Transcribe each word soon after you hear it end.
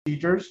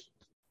procedures.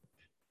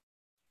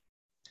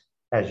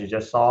 As you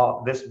just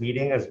saw, this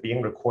meeting is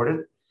being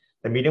recorded.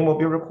 The meeting will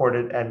be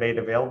recorded and made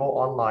available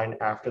online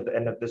after the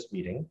end of this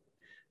meeting.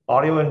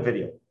 Audio and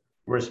video.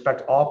 We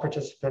respect all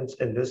participants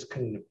in this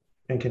convening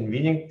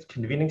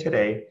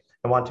today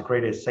and want to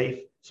create a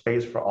safe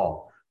space for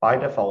all. By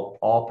default,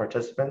 all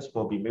participants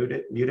will be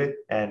muted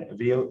and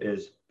video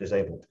is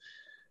disabled.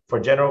 For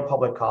general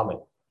public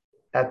comment,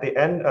 at the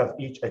end of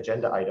each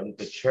agenda item,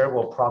 the chair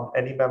will prompt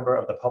any member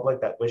of the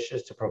public that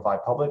wishes to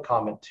provide public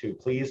comment to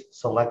please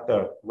select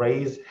the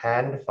raise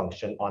hand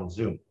function on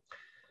Zoom.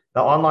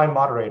 The online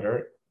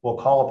moderator will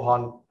call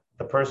upon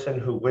the person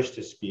who wishes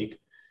to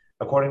speak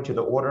according to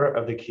the order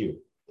of the queue.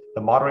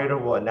 The moderator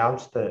will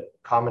announce the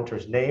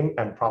commenter's name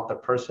and prompt the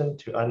person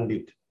to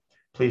unmute.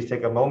 Please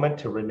take a moment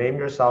to rename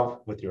yourself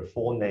with your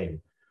full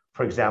name.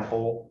 For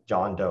example,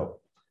 John Doe.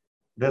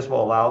 This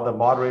will allow the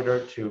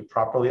moderator to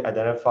properly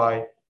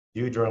identify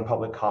you during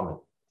public comment.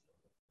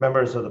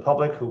 Members of the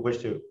public who wish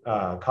to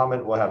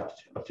comment will have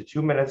up to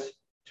 2 minutes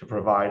to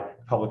provide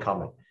public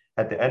comment.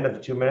 At the end of the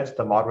 2 minutes,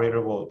 the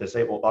moderator will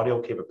disable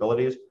audio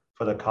capabilities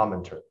for the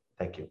commenter.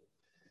 Thank you.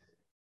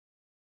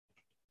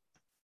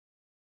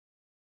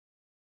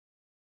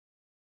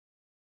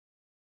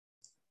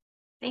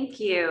 Thank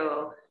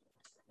you.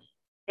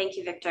 Thank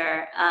you,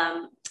 Victor.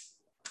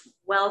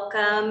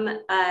 Welcome.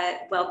 I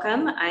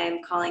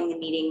am calling the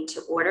meeting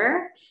to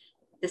order.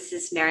 I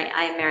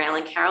am Mary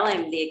Ellen Carroll.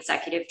 I'm the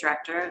Executive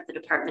Director of the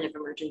Department of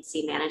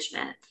Emergency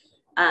Management.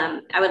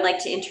 I would like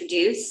to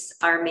introduce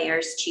our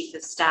Mayor's Chief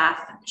of Staff,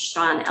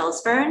 Sean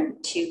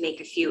Ellsburn, to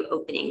make a few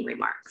opening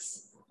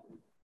remarks.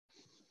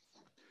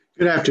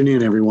 Good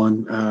afternoon,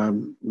 everyone.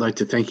 I'd like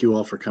to thank you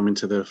all for coming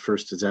to the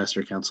first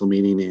Disaster Council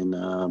meeting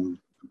in,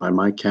 by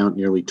my count,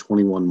 nearly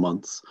 21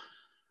 months.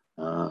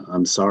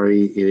 I'm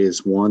sorry it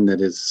is one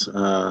that is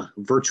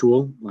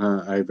virtual.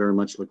 I very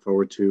much look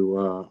forward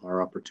to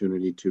our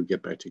opportunity to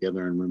get back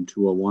together in room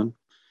 201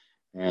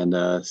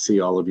 and see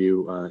all of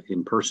you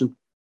in person.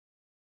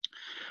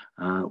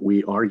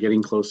 We are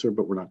getting closer,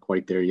 but we're not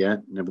quite there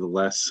yet.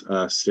 Nevertheless,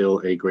 still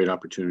a great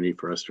opportunity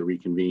for us to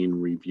reconvene,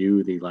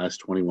 review the last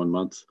 21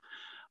 months,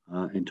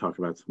 and talk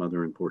about some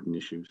other important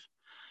issues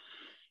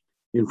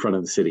in front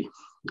of the city.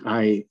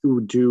 I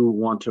do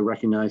want to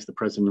recognize the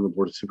President of the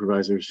Board of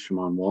Supervisors,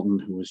 Shaman Walton,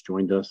 who has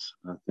joined us.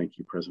 Thank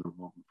you, President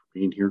Walton, for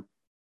being here.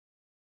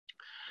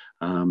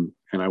 And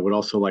I would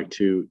also like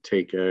to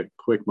take a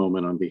quick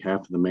moment on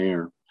behalf of the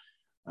mayor.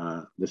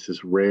 This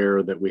is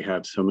rare that we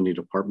have so many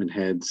department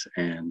heads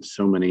and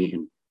so many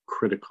in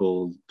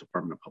critical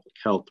Department of Public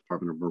Health,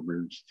 Department of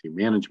Emergency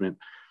Management,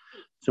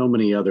 so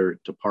many other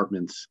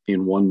departments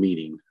in one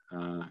meeting.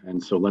 And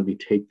so let me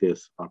take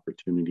this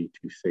opportunity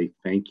to say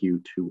thank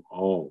you to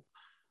all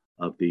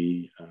of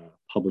the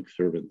public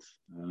servants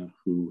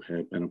who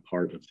have been a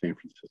part of San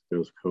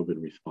Francisco's COVID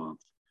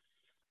response.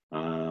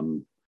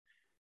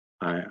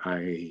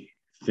 I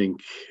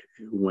think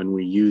when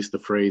we use the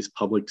phrase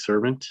public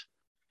servant,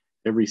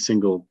 every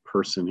single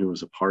person who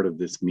was a part of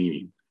this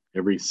meeting,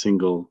 every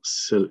single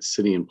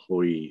city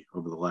employee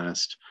over the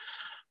last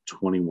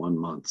 21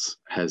 months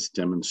has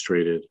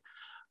demonstrated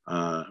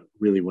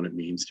really what it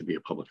means to be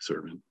a public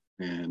servant.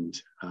 And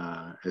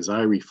as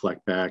I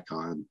reflect back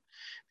on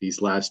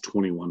these last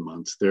 21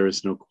 months, there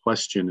is no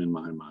question in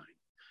my mind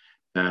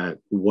that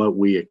what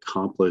we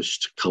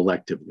accomplished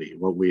collectively,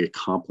 what we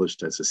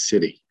accomplished as a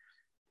city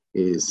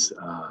is,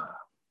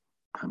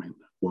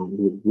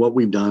 what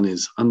we've done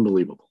is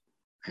unbelievable.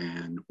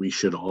 And we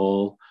should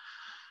all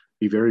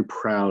be very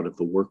proud of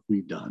the work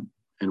we've done.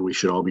 And we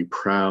should all be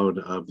proud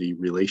of the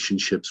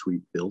relationships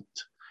we've built.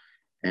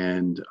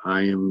 And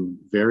I am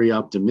very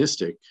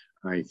optimistic,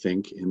 I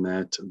think, in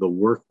that the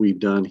work we've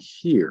done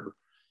here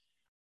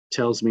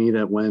tells me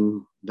that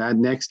when that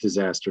next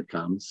disaster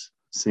comes,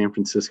 San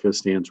Francisco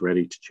stands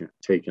ready to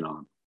take it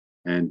on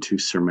and to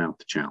surmount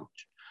the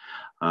challenge.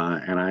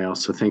 And I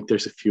also think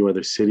there's a few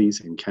other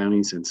cities and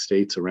counties and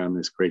states around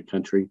this great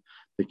country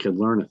that could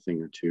learn a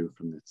thing or two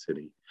from this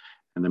city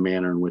and the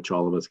manner in which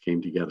all of us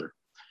came together.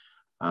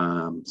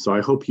 So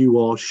I hope you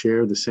all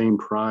share the same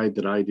pride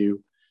that I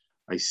do.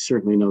 I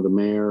certainly know the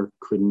mayor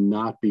could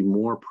not be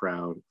more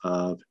proud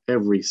of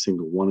every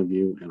single one of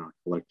you and our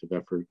collective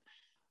effort.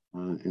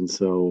 And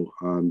so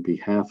on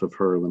behalf of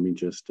her, let me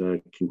just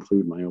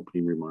conclude my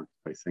opening remarks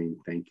by saying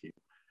thank you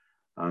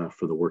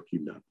for the work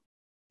you've done.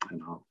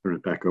 And I'll turn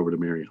it back over to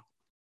Mary Ellen.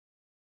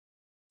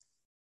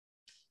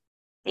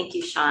 Thank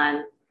you,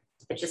 Sean.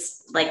 I'd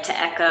just like to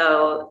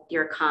echo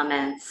your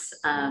comments.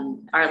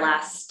 Our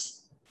last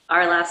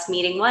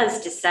meeting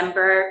was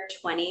December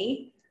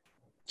 20,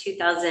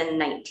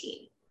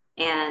 2019.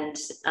 And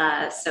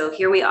so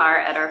here we are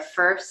at our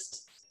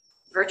first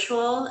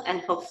virtual and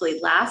hopefully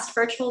last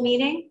virtual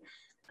meeting,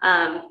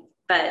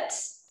 but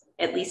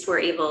at least we're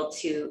able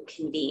to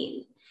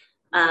convene.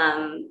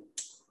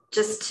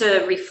 Just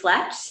to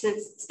reflect,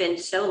 since it's been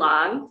so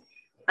long,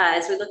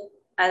 as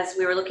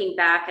we were looking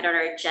back at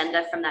our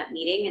agenda from that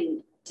meeting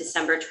in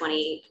December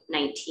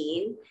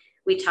 2019,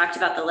 we talked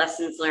about the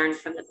lessons learned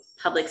from the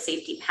public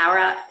safety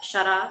power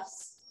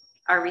shutoffs,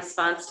 our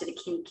response to the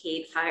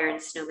Kincaid fire in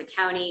Sonoma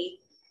County,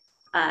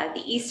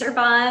 the Easter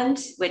bond,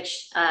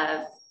 which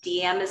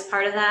DM is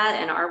part of that,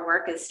 and our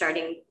work is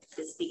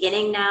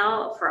beginning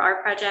now for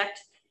our project,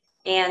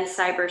 and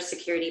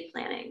cybersecurity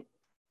planning.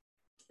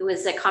 It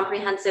was a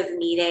comprehensive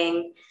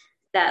meeting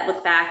that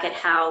looked back at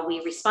how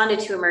we responded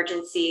to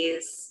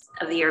emergencies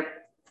of the year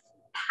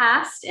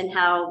past and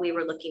how we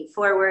were looking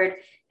forward,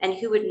 and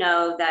who would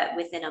know that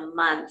within a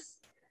month,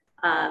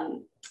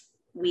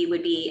 we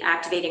would be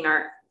activating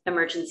our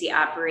Emergency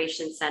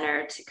Operations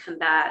Center to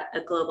combat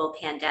a global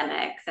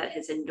pandemic that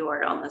has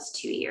endured almost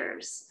 2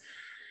 years.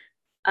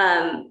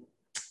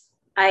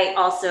 I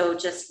also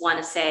just want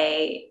to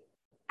say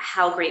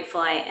how grateful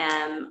I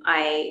am.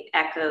 I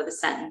echo the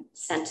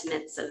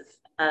sentiments of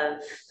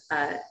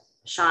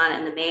Sean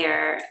and the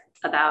mayor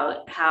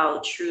about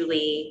how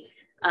truly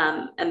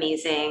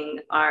amazing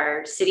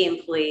our city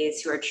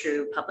employees who are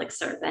true public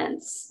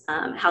servants,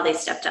 how they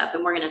stepped up.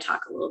 And we're going to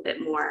talk a little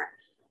bit more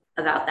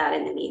about that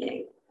in the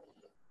meeting.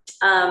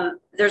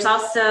 There's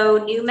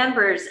also new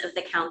members of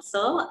the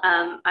council.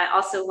 I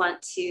also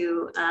want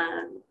to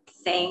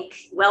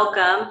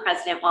welcome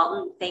President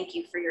Walton. Thank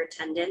you for your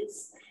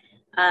attendance.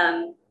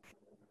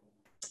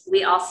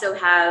 We also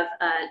have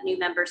new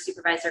member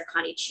Supervisor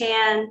Connie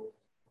Chan,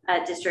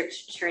 District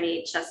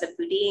Attorney Chesa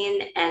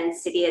Pudin, and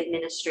City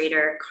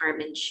Administrator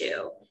Carmen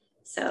Chu.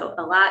 So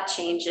a lot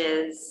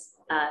changes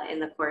in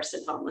the course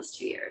of almost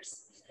 2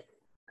 years.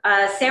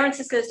 San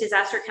Francisco's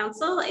Disaster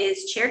Council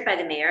is chaired by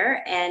the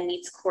mayor and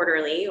meets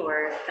quarterly,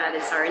 or that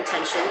is our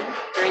intention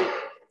during,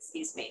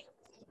 excuse me,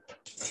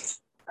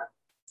 it's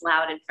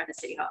loud in front of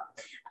City Hall.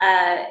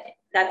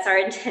 That's our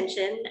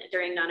intention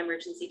during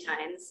non-emergency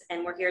times,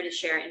 and we're here to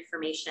share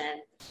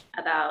information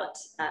about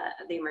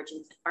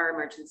our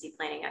emergency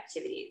planning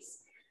activities.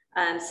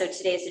 So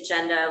today's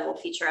agenda will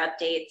feature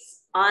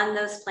updates on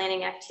those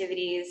planning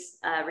activities,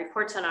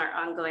 reports on our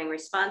ongoing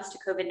response to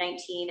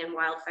COVID-19 and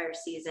wildfire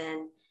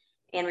season,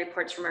 and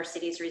reports from our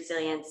city's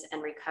resilience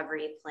and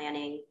recovery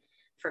planning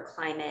for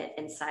climate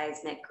and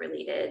seismic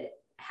related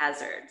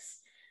hazards.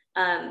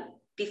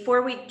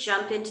 Before we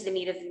jump into the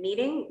meat of the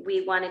meeting,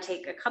 we want to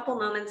take a couple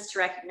moments to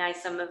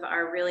recognize some of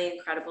our really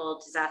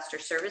incredible disaster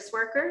service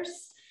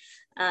workers.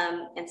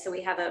 And so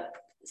we have a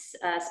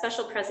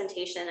special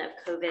presentation of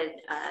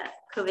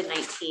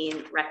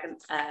COVID-19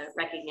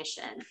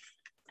 recognition.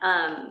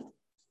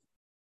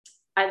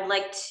 I'd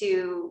like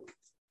to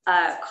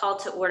call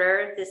to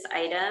order this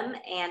item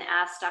and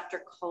ask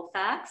Dr.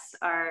 Colfax,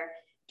 our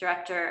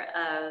Director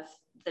of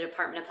the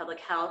Department of Public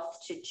Health,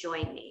 to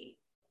join me.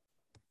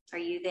 Are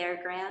you there,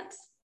 Grant?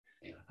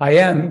 I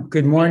am.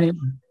 Good morning.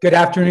 Good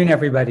afternoon,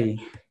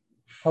 everybody.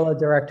 Hello,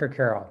 Director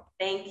Carroll.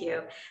 Thank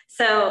you.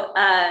 So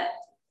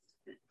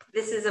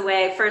this is a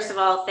way, first of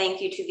all,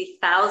 thank you to the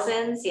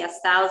thousands,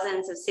 yes,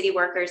 thousands of city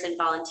workers and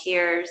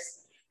volunteers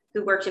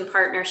who worked in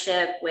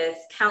partnership with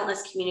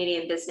countless community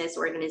and business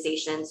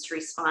organizations to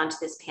respond to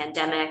this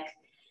pandemic.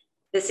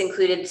 This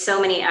included so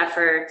many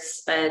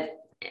efforts, but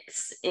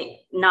it's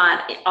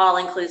not all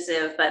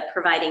inclusive, but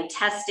providing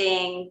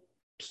testing,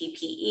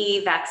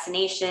 PPE,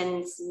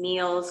 vaccinations,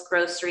 meals,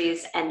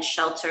 groceries, and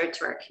shelter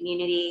to our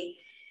community.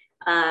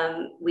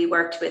 We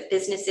worked with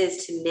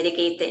businesses to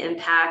mitigate the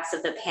impacts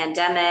of the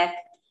pandemic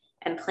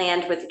and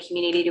planned with the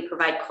community to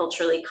provide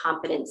culturally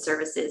competent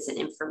services and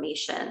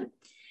information.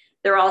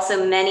 There are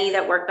also many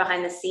that work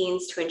behind the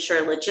scenes to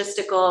ensure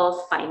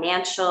logistical,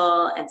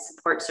 financial, and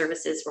support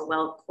services were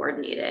well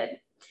coordinated.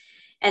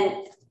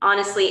 And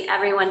honestly,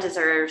 everyone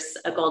deserves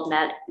a gold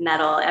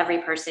medal, every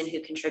person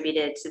who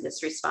contributed to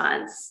this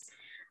response.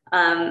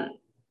 San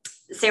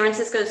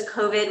Francisco's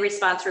COVID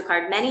response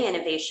required many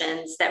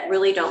innovations that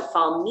really don't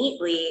fall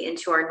neatly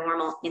into our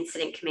normal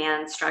incident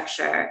command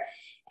structure.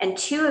 And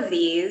two of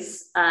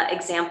these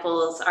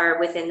examples are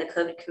within the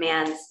COVID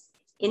Command's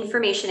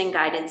Information and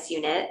Guidance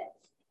Unit,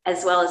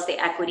 as well as the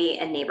Equity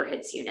and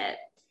Neighborhoods Unit.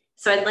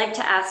 So I'd like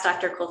to ask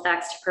Dr.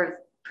 Colfax to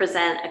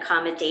present a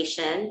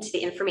commendation to the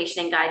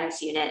Information and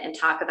Guidance Unit and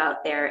talk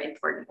about their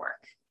important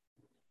work.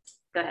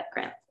 Go ahead,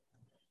 Grant.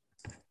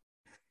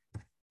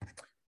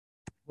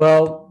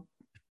 Well,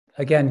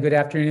 again, good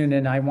afternoon.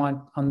 And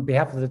on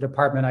behalf of the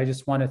department, I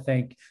just want to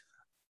thank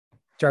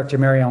Director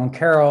Mary Ellen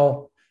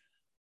Carroll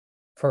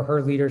for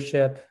her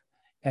leadership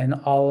and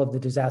all of the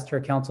disaster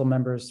council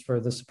members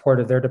for the support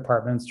of their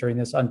departments during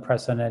this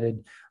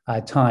unprecedented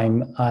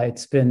time.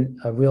 It's been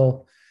a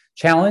real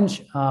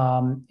challenge,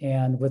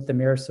 and with the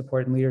mayor's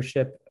support and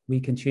leadership, we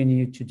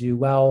continue to do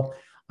well.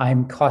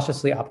 I'm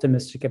cautiously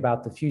optimistic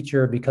about the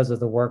future because of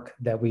the work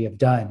that we have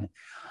done.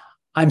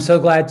 I'm so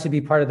glad to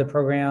be part of the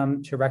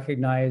program to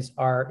recognize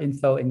our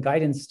info and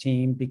guidance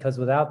team, because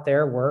without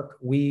their work,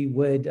 we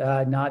would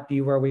not be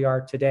where we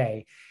are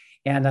today.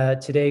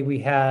 And today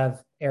we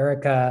have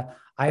Erica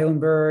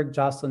Eilenberg,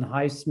 Jocelyn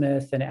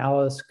Highsmith, and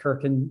Alice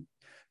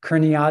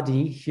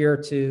Kerniadi here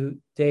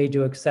today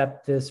to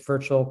accept this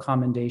virtual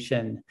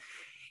commendation.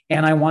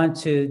 And I want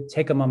to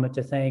take a moment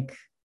to thank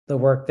the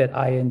work that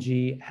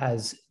ING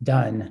has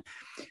done.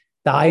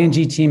 The ING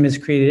team has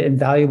created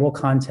invaluable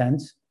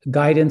content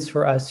guidance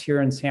for us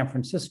here in San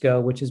Francisco,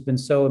 which has been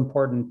so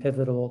important,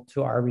 pivotal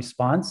to our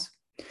response.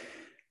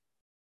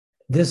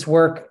 This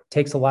work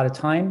takes a lot of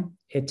time.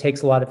 It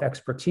takes a lot of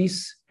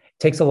expertise, it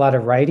takes a lot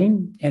of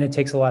writing, and it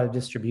takes a lot of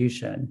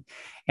distribution.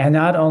 And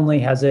not only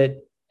has it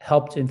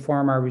helped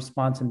inform our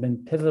response and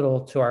been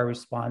pivotal to our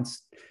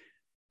response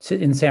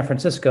in San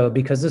Francisco,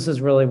 because this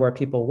is really where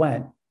people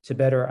went to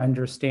better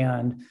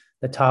understand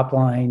the top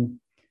line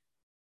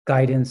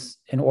guidance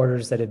and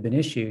orders that have been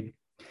issued.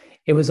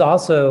 It was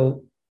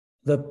also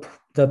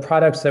the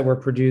products that were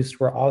produced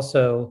were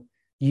also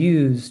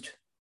used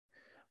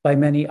by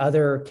many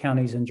other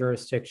counties and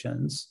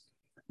jurisdictions,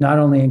 not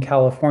only in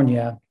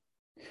California,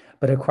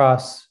 but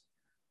across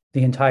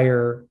the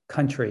entire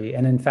country.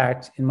 And in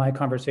fact, in my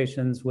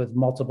conversations with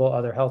multiple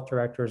other health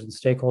directors and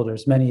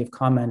stakeholders, many have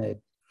commented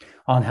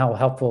on how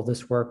helpful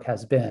this work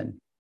has been.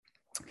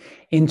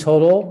 In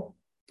total,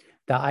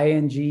 the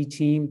ING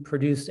team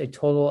produced a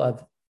total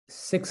of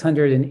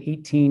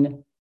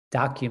 618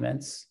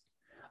 documents,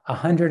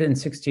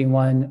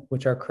 161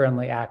 which are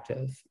currently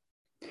active.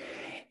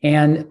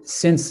 And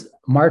since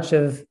March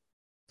of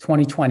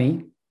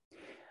 2020,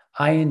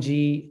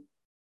 ING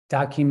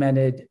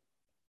documented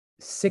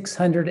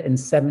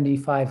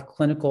 675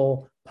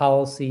 clinical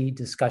policy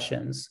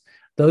discussions,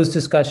 those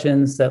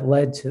discussions that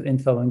led to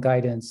info and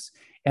guidance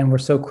and were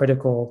so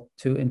critical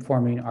to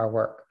informing our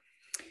work.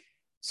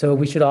 So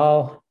we should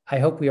all, I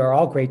hope we are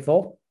all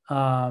grateful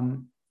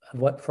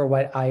for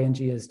what ING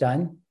has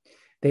done.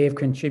 They have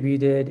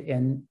contributed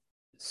in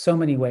so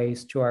many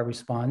ways to our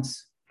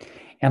response.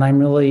 And I'm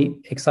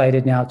really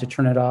excited now to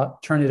turn it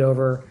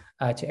over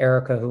to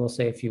Erica, who will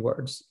say a few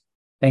words.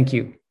 Thank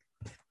you.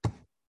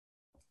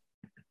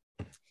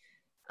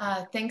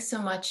 Thanks so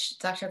much,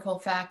 Dr.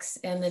 Colfax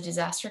and the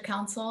Disaster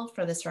Council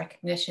for this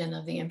recognition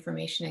of the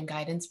Information and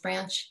Guidance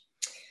Branch.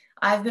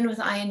 I've been with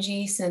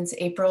ING since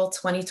April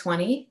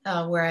 2020,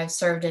 where I've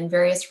served in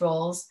various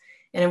roles,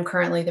 and I'm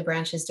currently the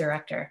branch's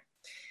director.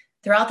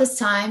 Throughout this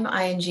time,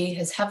 ING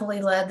has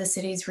heavily led the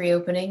city's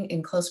reopening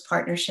in close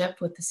partnership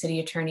with the city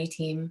attorney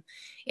team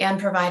and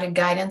provided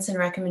guidance and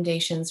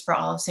recommendations for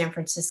all of San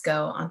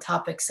Francisco on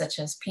topics such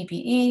as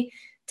PPE,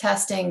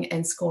 testing,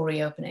 and school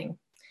reopening.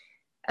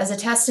 As a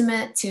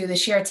testament to the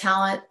sheer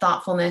talent,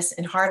 thoughtfulness,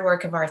 and hard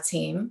work of our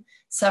team,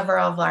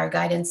 several of our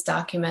guidance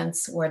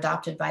documents were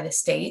adopted by the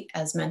state,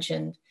 as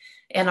mentioned,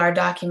 and our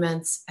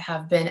documents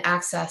have been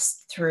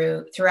accessed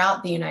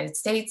throughout the United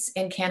States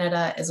and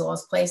Canada, as well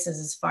as places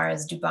as far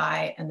as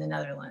Dubai and the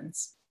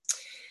Netherlands.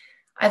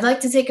 I'd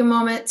like to take a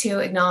moment to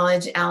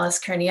acknowledge Alice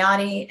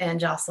Carniotti and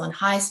Jocelyn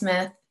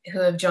Highsmith, who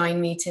have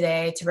joined me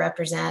today to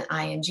represent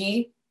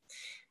ING.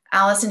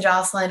 Alice and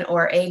Jocelyn,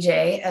 or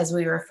AJ, as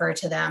we refer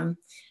to them,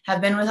 have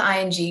been with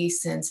ING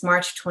since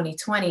March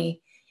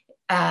 2020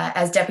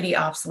 as deputy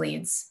ops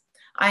leads.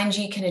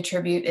 ING can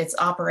attribute its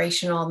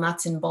operational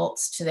nuts and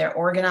bolts to their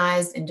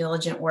organized and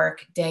diligent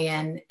work day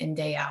in and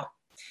day out.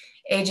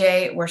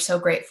 AJ, we're so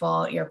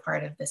grateful you're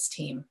part of this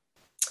team.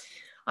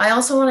 I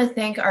also want to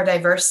thank our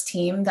diverse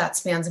team that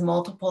spans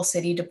multiple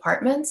city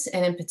departments,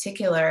 and in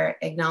particular,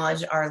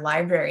 acknowledge our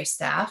library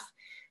staff,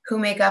 who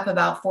make up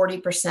about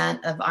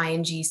 40% of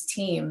ING's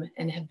team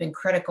and have been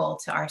critical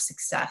to our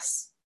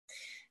success.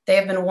 They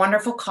have been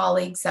wonderful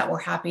colleagues that we're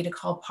happy to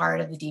call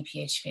part of the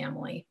DPH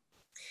family.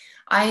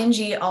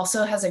 ING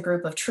also has a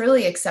group of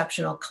truly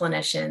exceptional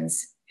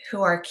clinicians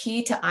who are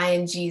key to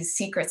ING's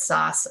secret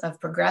sauce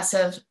of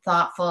progressive,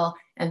 thoughtful,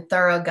 and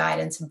thorough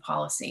guidance and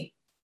policy.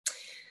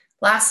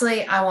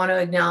 Lastly, I want to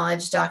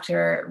acknowledge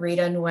Dr.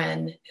 Rita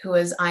Nguyen, who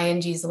is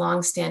ING's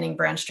longstanding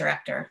branch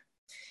director.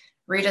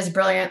 Rita's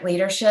brilliant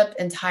leadership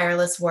and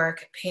tireless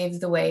work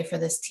paved the way for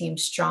this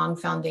team's strong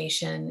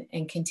foundation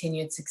and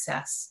continued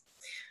success.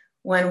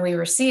 When we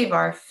receive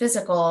our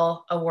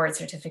physical award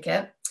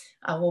certificate,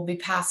 we'll be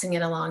passing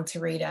it along to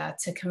Rita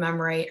to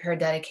commemorate her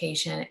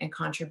dedication and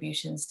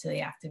contributions to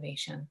the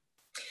activation.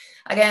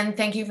 Again,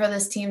 thank you for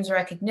this team's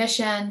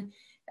recognition,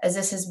 as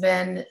this has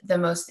been the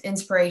most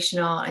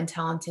inspirational and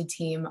talented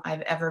team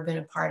I've ever been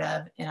a part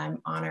of, and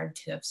I'm honored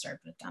to have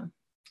served with them.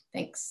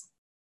 Thanks.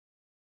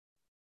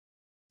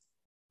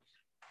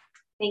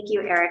 Thank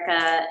you,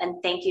 Erica,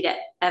 and thank you to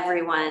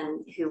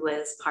everyone who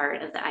was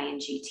part of the ING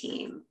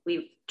team.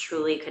 We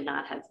truly could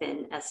not have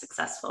been as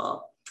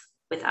successful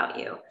without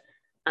you.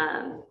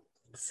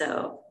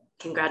 So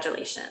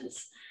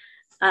congratulations.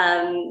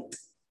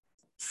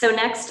 So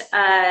next,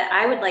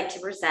 I would like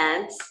to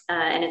present,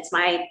 and it's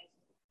my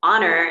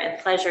honor and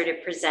pleasure to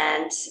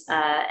present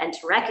and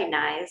to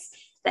recognize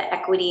the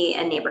Equity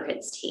and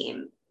Neighborhoods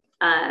team.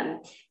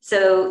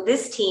 So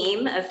this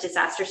team of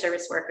disaster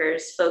service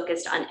workers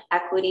focused on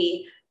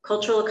equity,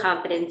 cultural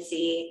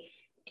competency,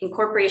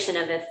 incorporation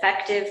of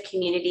effective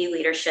community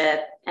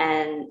leadership,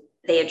 and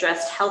they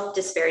addressed health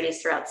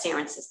disparities throughout San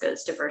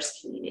Francisco's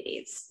diverse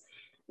communities.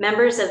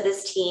 Members of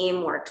this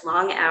team worked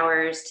long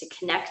hours to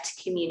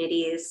connect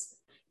communities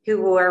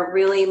who were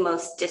really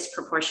most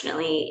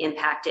disproportionately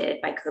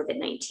impacted by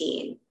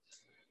COVID-19.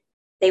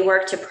 They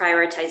worked to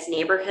prioritize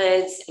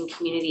neighborhoods and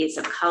communities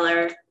of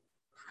color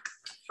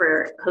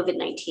for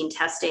COVID-19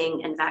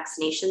 testing and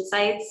vaccination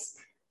sites,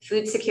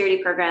 food security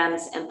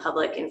programs, and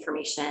public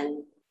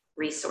information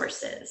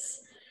resources.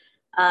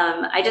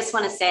 I just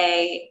want to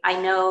say, I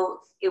know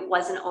it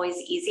wasn't always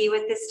easy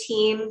with this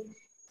team,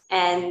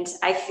 and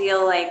I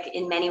feel like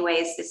in many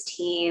ways this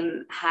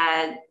team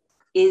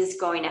is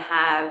going to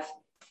have,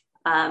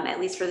 at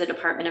least for the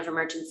Department of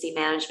Emergency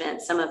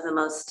Management, some of the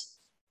most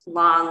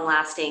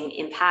long-lasting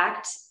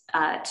impact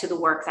to the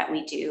work that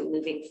we do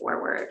moving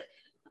forward,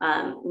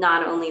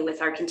 not only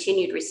with our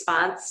continued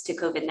response to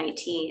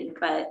COVID-19,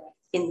 but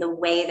in the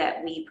way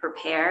that we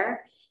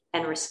prepare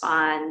and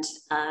respond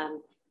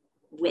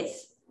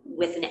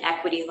with an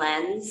equity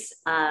lens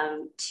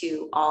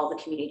to all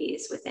the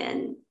communities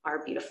within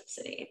our beautiful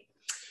city.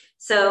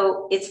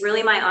 So it's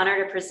really my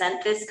honor to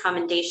present this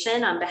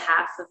commendation on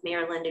behalf of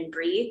Mayor London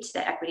Breed to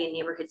the Equity and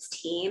Neighborhoods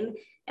team.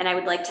 And I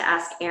would like to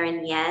ask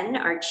Erin Yen,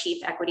 our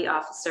Chief Equity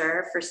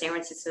Officer for San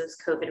Francisco's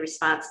COVID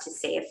response, to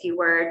say a few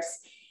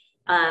words.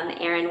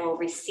 Erin will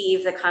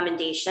receive the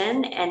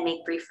commendation and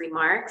make brief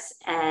remarks.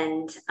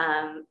 And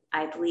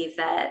I believe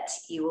that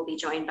you will be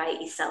joined by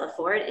Isela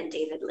Ford and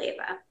David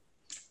Leyva.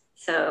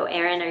 So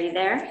Erin, are you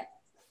there?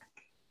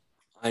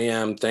 I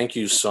am. Thank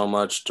you so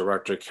much,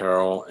 Director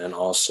Carroll, and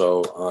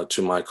also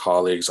to my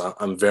colleagues.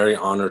 I'm very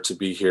honored to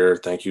be here.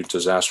 Thank you,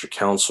 Disaster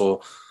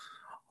Council.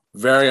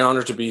 Very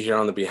honored to be here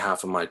on the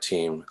behalf of my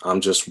team. I'm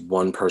just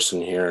one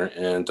person here.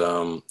 And,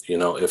 you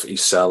know, if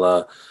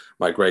Isela,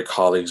 my great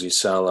colleagues,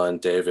 Isela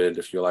and David,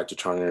 if you'd like to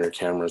turn on your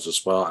cameras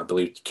as well, I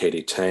believe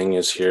Katie Tang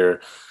is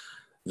here.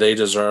 They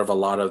deserve a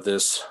lot of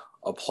this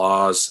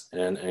applause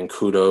and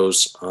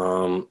kudos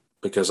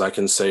because I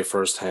can say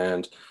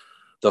firsthand,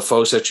 the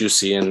folks that you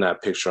see in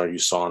that picture, you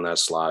saw on that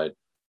slide,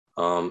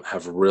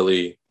 have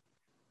really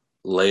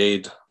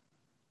laid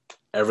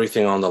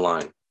everything on the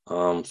line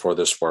for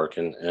this work.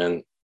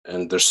 And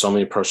there's so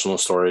many personal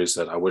stories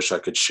that I wish I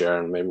could share,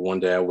 and maybe one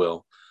day I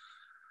will.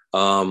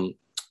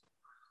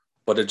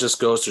 But it just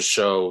goes to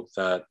show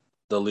that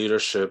the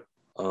leadership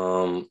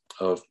of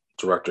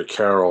Director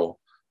Carroll,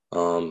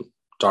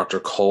 Dr.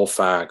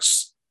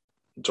 Colfax,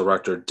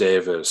 Director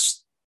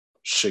Davis,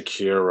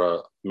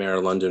 Shakira,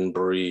 Mayor London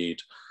Breed,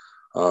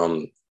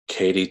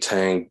 Katie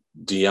Tang,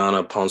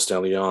 Deanna Ponce de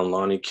Leon,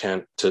 Lonnie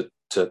Kent, to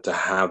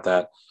have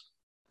that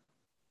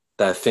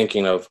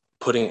thinking of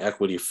putting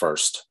equity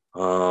first.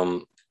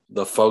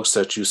 The folks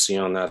that you see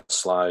on that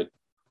slide,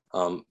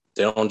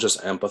 they don't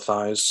just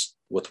empathize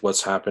with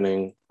what's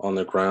happening on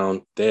the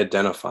ground, they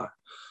identify.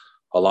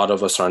 A lot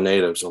of us are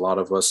natives. A lot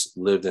of us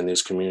lived in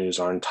these communities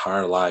our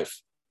entire life.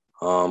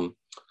 And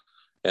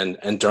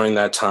during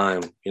that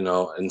time, you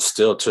know, and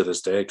still to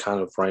this day, kind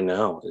of right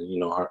now, you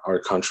know, our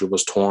country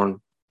was torn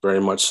very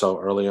much so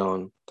early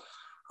on,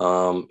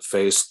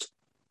 faced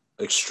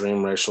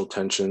extreme racial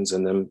tensions.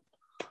 And then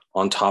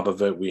on top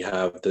of it, we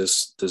have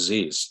this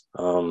disease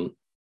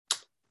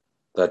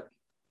that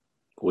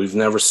we've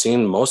never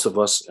seen, most of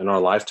us, in our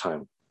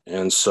lifetime.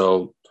 And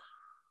so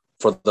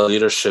for the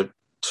leadership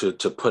to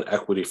put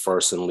equity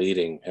first in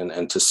leading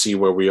and to see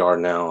where we are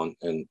now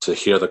and to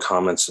hear the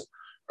comments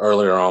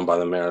earlier on by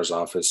the mayor's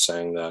office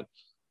saying that,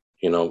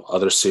 you know,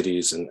 other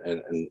cities and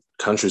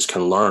countries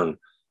can learn.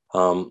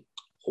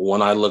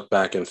 When I look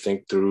back and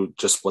think through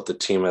just what the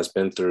team has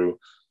been through,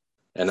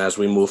 and as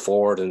we move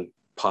forward and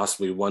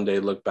possibly one day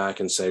look back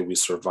and say we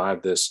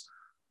survived this,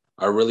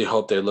 I really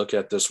hope they look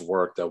at this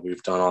work that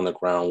we've done on the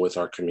ground with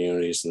our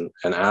communities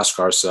and ask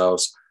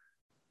ourselves,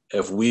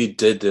 if we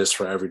did this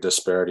for every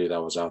disparity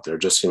that was out there,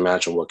 just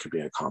imagine what could be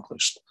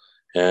accomplished.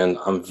 And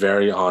I'm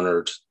very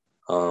honored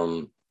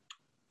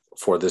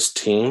for this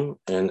team.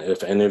 And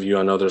if any of you,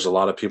 I know there's a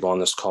lot of people on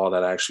this call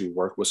that actually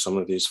work with some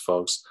of these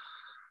folks.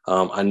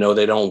 I know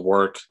they don't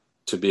work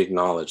to be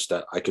acknowledged,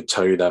 that I could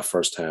tell you that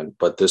firsthand,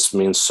 but this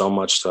means so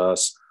much to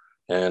us.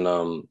 And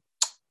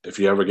if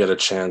you ever get a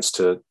chance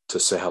to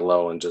say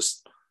hello and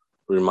just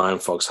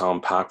remind folks how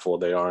impactful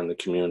they are in the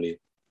community,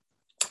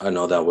 I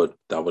know that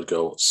would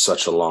go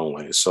such a long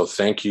way. So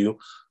thank you.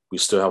 We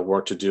still have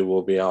work to do.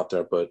 We'll be out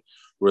there, but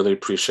really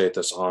appreciate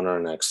this honor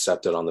and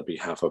accept it on the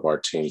behalf of our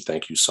team.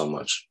 Thank you so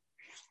much.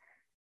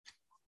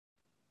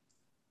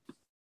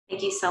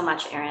 Thank you so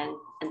much, Erin.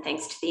 And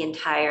thanks to the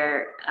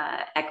entire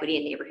Equity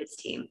and Neighborhoods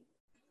team.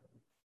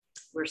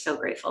 We're so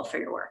grateful for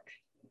your work.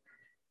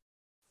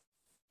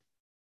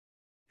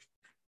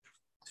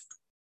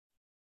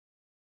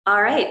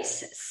 All right,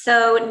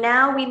 so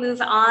now we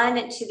move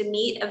on to the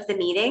meat of the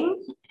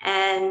meeting,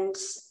 and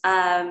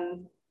our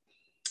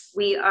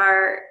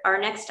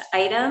next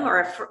item,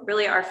 or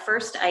really our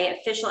first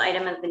official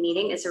item of the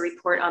meeting, is a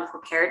report on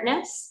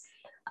preparedness.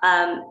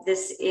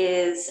 This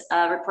is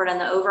a report on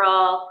the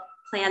overall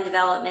plan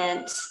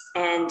development,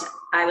 and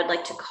I would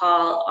like to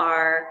call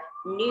our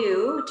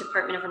new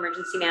Department of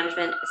Emergency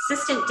Management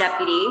Assistant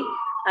Deputy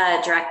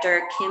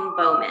Director, Kim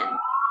Bowman.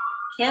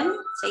 Kim,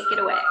 take it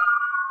away.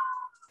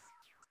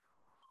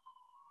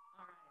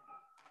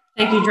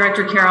 Thank you,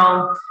 Director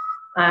Carroll.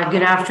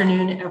 Good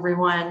afternoon,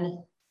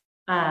 everyone.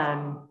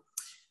 I'm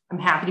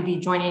happy to be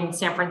joining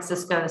San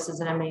Francisco. This is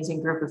an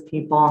amazing group of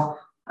people.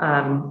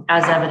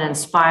 as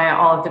evidenced by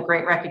all of the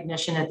great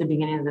recognition at the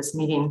beginning of this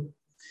meeting.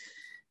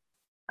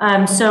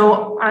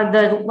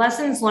 The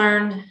lessons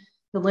learned,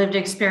 the lived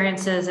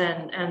experiences,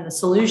 and the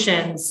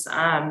solutions,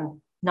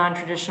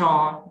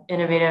 non-traditional,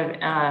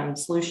 innovative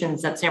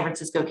solutions that San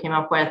Francisco came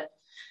up with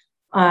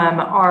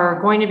are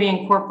going to be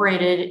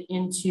incorporated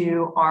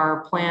into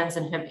our plans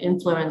and have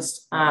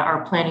influenced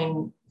our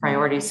planning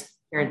priorities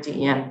here at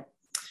DEM.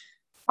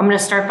 I'm going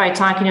to start by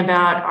talking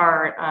about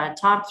our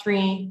top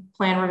 3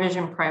 plan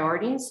revision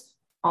priorities.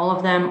 All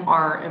of them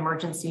are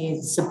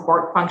emergency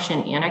support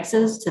function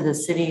annexes to the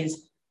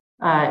city's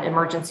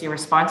emergency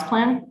response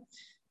plan.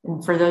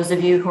 And for those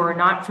of you who are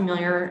not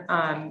familiar,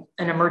 an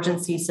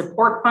emergency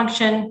support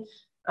function,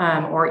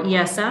 or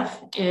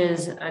ESF,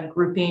 is a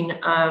grouping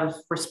of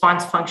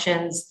response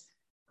functions.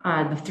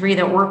 The 3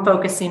 that we're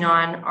focusing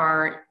on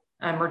are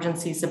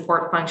emergency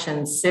support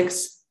functions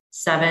 6,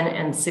 7,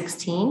 and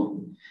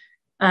 16.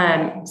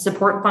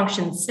 Support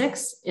function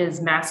 6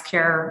 is mass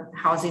care,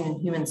 housing,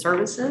 and human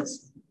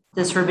services.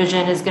 This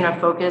revision is going to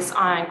focus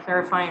on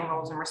clarifying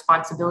roles and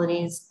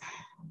responsibilities,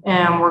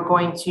 and we're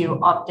going to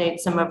update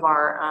some of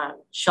our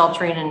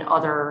sheltering and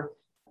other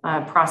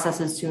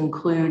processes to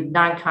include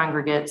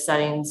non-congregate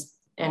settings,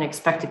 and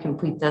expect to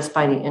complete this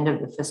by the end of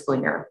the fiscal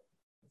year.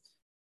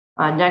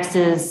 Next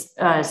is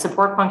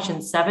support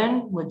function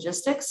 7,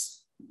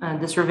 logistics.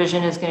 This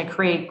revision is going to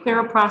create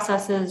clearer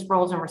processes,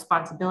 roles, and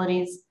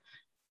responsibilities.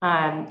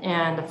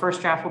 And the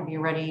first draft will be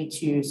ready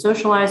to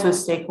socialize with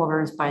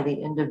stakeholders by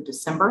the end of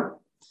December.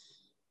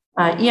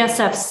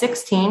 ESF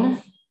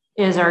 16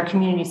 is our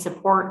community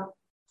support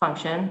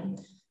function.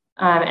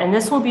 And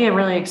this will be a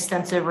really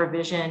extensive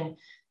revision.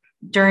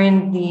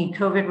 During the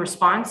COVID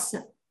response,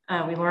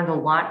 we learned a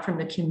lot from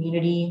the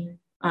community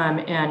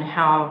and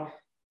how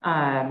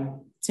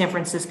San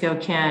Francisco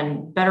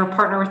can better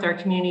partner with our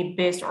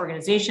community-based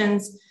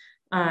organizations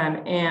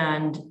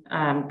and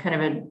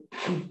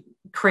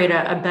create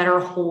a better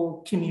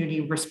whole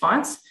community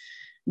response.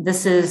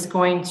 This is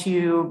going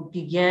to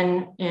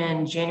begin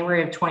in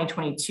January of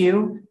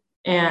 2022,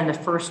 and the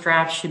first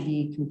draft should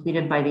be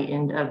completed by the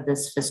end of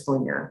this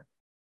fiscal year.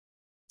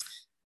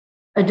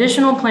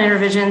 Additional plan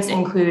revisions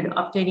include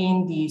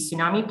updating the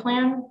tsunami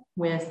plan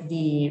with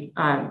the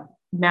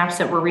maps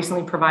that were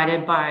recently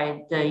provided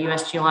by the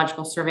U.S.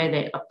 Geological Survey.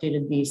 They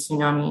updated the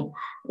tsunami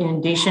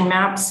inundation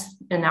maps,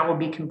 and that will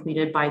be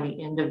completed by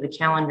the end of the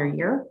calendar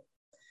year.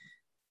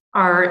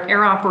 Our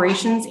Air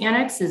Operations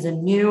Annex is a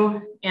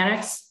new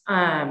annex.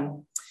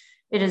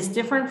 It is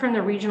different from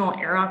the Regional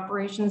Air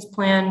Operations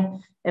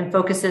Plan and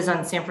focuses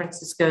on San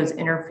Francisco's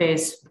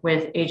interface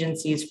with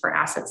agencies for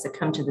assets that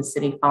come to the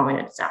city following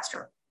a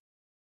disaster.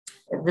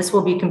 This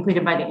will be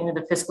completed by the end of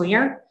the fiscal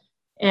year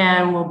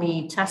and will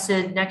be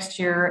tested next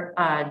year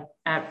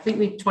at Fleet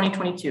Week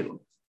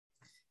 2022.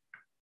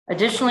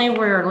 Additionally,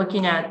 we're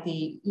looking at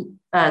the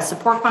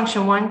support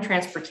function 1,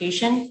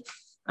 transportation.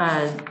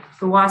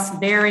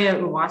 Bay Area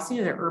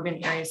UASI, the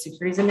Urban Area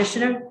Securities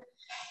Initiative,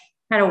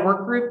 had a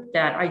work group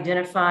that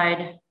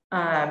identified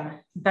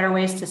better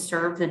ways to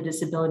serve the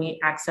disability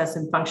access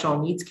and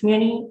functional needs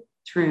community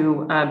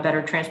through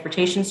better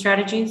transportation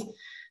strategies.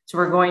 So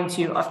we're going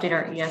to update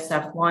our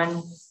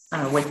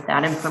ESF1 with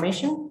that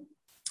information.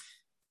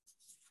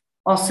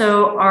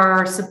 Also,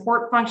 our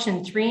support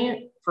function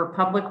 3 for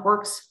public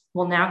works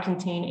will now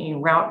contain a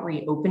route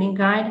reopening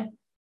guide.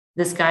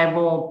 This guide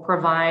will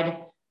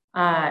provide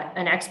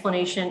an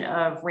explanation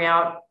of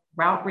route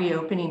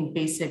reopening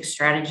basic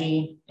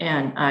strategy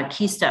and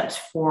key steps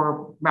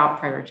for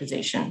route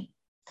prioritization.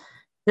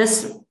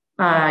 This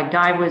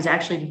guide was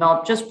actually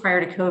developed just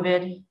prior to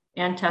COVID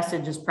and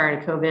tested just prior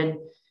to COVID.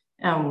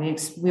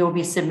 We will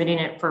be submitting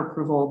it for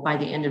approval by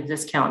the end of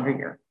this calendar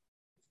year.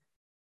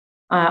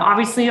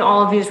 Obviously,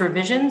 all of these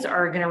revisions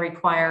are going to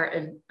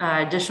require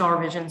additional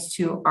revisions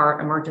to our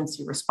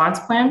emergency response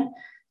plan,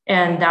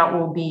 and that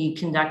will be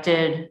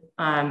conducted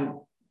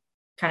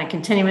kind of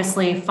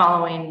continuously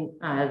following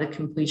the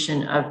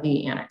completion of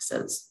the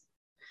annexes.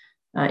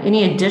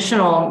 Any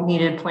additional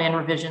needed plan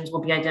revisions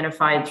will be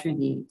identified through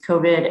the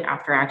COVID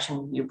after action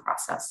review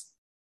process.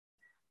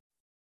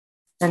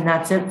 And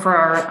that's it for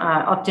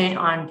our update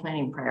on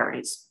planning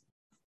priorities.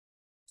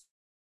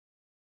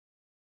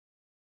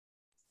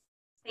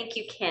 Thank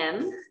you,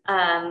 Kim.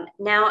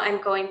 Now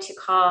I'm going to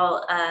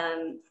call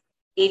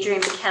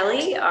Adrienne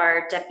Bekele,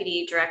 our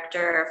Deputy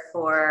Director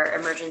for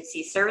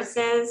Emergency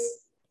Services,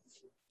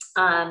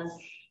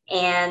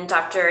 and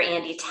Dr.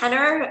 Andy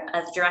Tenner,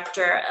 the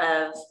Director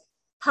of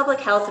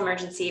Public Health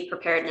Emergency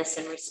Preparedness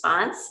and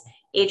Response.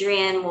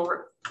 Adrienne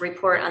will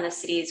report on the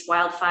city's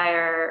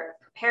wildfire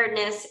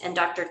preparedness, and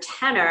Dr.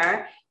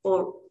 Tenner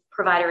will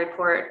provide a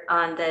report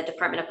on the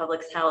Department of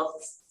Public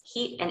Health's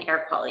heat and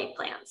air quality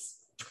plans.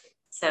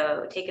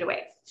 So take it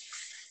away.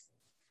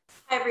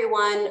 Hi,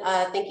 everyone.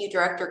 Thank you,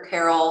 Director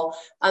Carroll.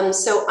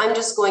 So I'm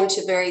just going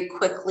to very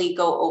quickly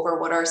go over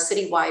what our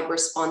citywide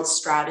response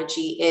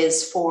strategy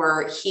is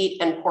for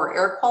heat and poor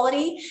air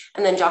quality.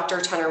 And then Dr.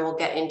 Tenner will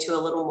get into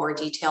a little more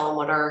detail on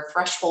what our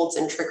thresholds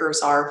and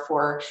triggers are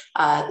for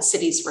the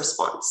city's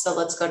response. So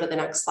let's go to the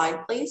next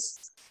slide, please.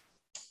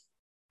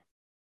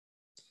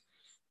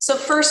 So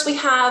first, we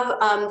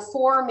have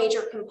 4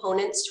 major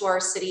components to our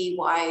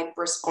citywide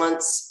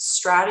response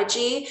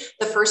strategy.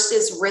 The first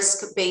is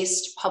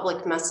risk-based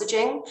public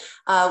messaging.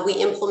 We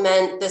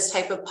implement this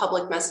type of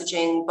public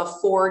messaging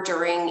before,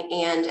 during,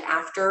 and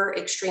after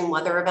extreme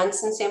weather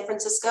events in San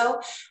Francisco.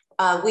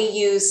 We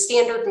use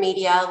standard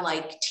media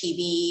like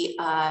TV,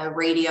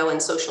 radio,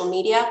 and social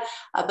media.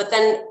 But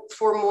then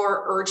for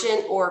more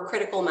urgent or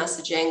critical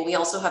messaging, we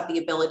also have the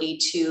ability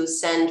to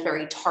send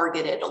very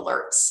targeted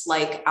alerts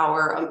like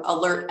our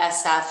Alert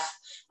SF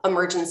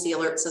emergency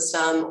alert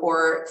system,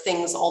 or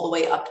things all the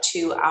way up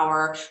to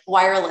our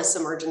wireless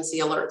emergency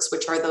alerts,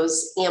 which are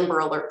those Amber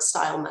Alert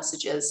style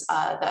messages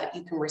that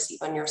you can receive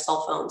on your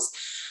cell phones.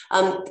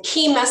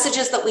 Key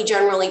messages that we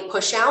generally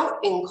push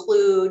out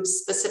include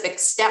specific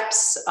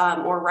steps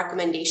or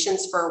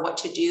recommendations for what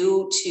to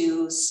do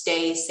to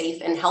stay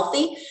safe and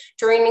healthy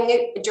during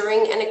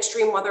an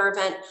extreme weather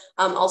event,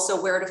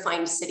 also where to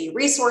find city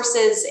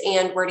resources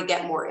and where to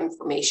get more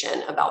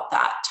information about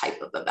that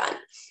type of event.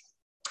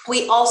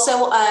 We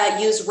also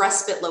use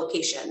respite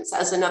locations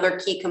as another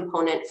key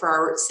component for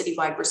our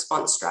citywide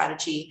response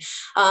strategy.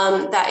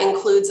 That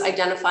includes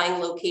identifying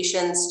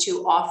locations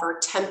to offer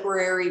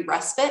temporary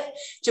respite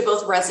to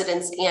both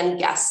residents and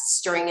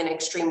guests during an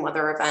extreme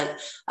weather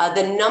event.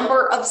 The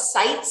number of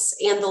sites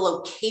and the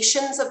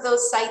locations of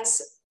those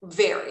sites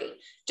vary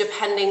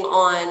depending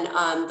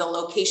on the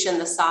location,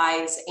 the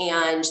size,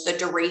 and the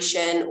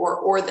duration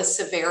or the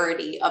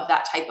severity of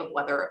that type of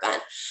weather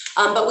event.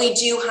 But we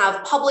do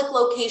have public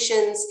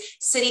locations,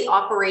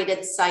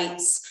 city-operated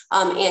sites,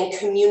 and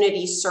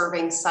community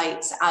serving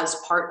sites as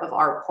part of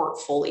our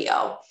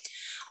portfolio.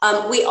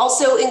 We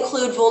also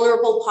include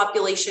vulnerable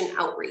population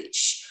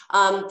outreach.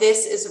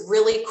 This is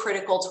really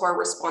critical to our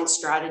response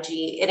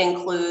strategy. It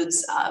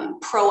includes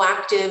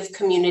proactive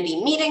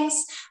community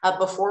meetings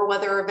before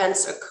weather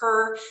events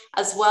occur,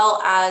 as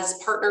well as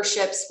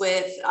partnerships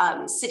with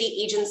city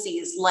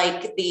agencies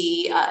like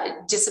the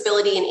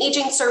Disability and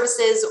Aging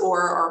Services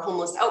or our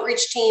homeless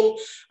outreach team,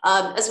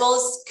 as well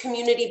as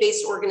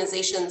community-based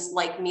organizations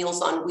like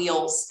Meals on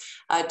Wheels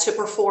to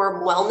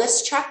perform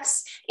wellness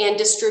checks and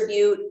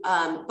distribute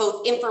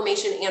both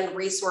information and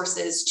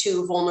resources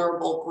to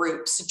vulnerable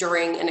groups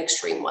during an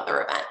extreme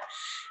weather event.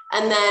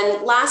 And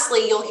then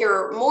lastly, you'll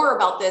hear more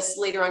about this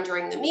later on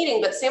during the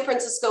meeting, but San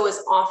Francisco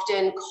is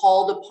often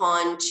called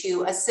upon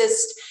to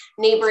assist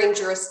neighboring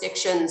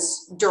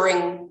jurisdictions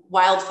during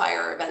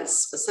wildfire events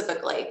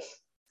specifically.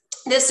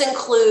 This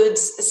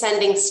includes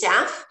sending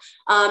staff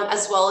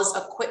as well as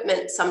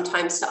equipment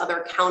sometimes to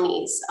other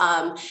counties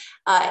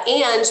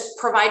and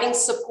providing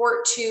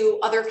support to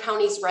other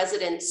counties'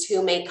 residents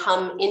who may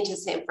come into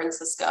San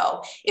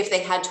Francisco if they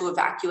had to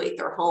evacuate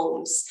their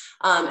homes.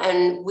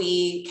 And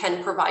we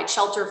can provide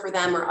shelter for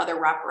them or other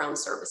wraparound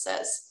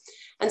services.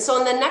 And so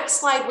on the next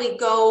slide, we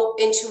go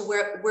into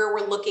where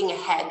we're looking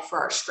ahead for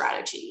our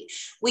strategy.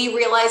 We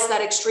realize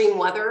that extreme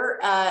weather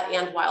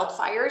and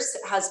wildfires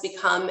has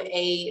become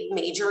a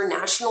major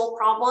national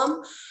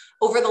problem.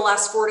 Over the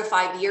last 4 to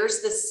 5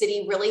 years, the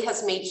city really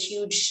has made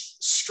huge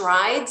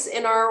strides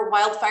in our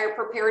wildfire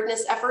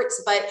preparedness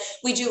efforts, but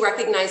we do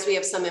recognize we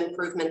have some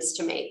improvements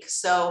to make.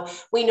 So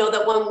we know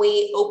that when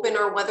we open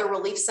our weather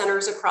relief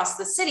centers across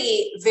the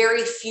city,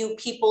 very few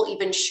people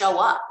even show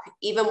up,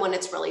 even when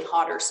it's really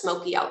hot or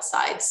smoky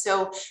outside.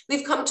 So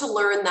we've come to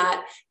learn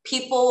that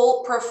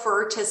people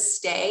prefer to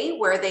stay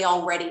where they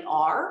already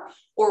are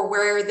or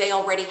where they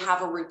already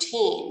have a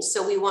routine.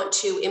 So we want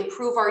to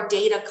improve our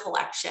data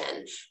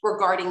collection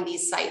regarding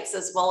these sites,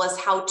 as well as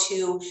how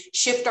to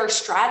shift our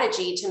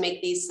strategy to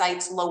make these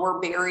sites lower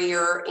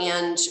barrier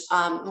and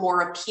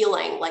more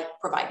appealing, like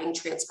providing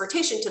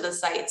transportation to the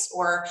sites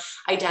or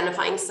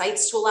identifying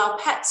sites to allow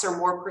pets or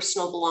more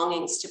personal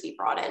belongings to be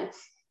brought in.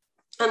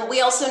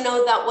 We also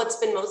know that what's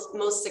been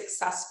most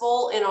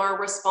successful in our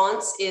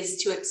response is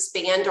to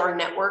expand our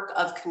network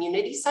of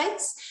community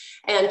sites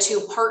and to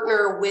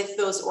partner with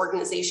those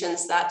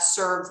organizations that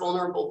serve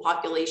vulnerable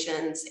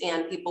populations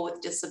and people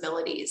with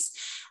disabilities.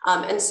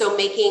 And so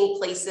making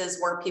places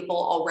where people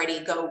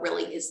already go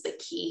really is the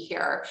key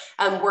here.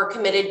 We're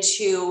committed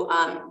to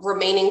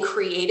remaining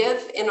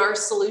creative in our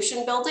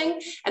solution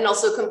building and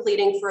also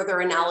completing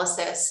further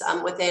analysis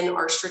within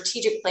our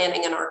strategic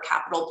planning and our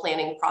capital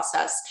planning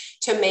process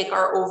to make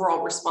our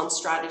overall response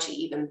strategy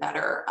even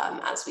better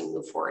as we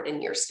move forward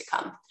in years to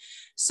come.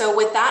 So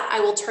with that, I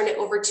will turn it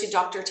over to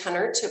Dr.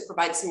 Tenner to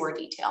provide some more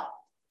detail.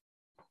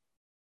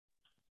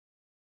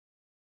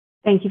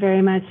 Thank you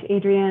very much,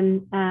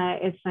 Adrienne.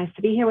 It's nice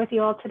to be here with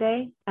you all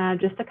today.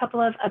 Just a couple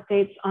of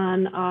updates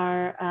on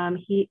our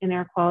heat and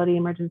air quality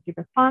emergency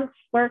response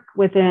work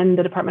within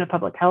the Department of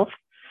Public Health.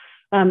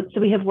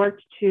 So we have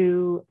worked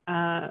to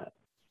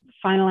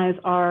finalize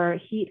our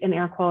heat and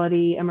air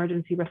quality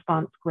emergency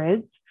response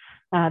grids.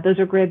 Those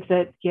are grids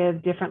that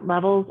give different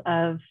levels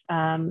of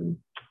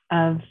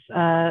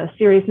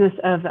seriousness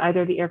of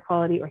either the air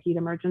quality or heat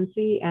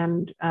emergency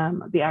and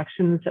the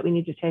actions that we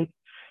need to take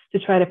to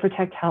try to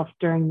protect health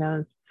during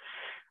those.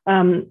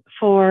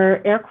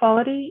 For air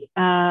quality,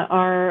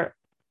 our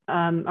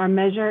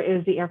measure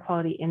is the air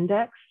quality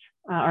index.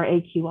 our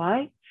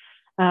AQI.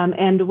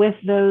 And with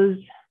those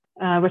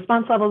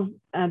response levels,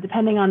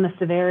 depending on the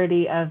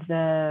severity of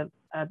the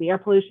air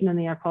pollution and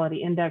the air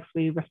quality index,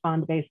 we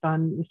respond based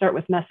on, we start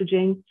with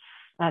messaging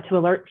to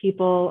alert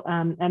people.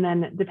 And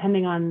then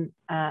depending on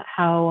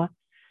how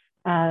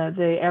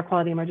the air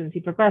quality emergency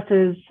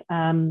progresses,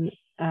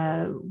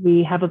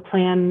 we have a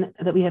plan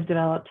that we have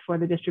developed for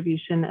the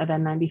distribution of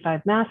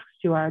N95 masks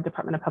to our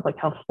Department of Public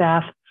Health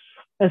staff,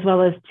 as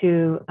well as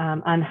to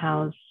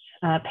unhoused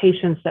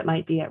patients that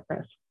might be at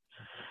risk.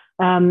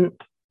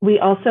 We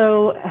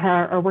also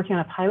are working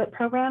on a pilot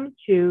program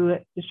to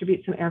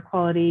distribute some air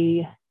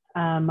quality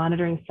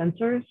monitoring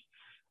sensors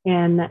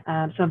in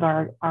some of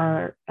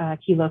our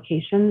key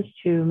locations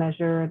to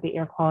measure the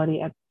air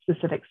quality at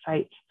specific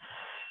sites.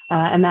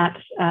 And that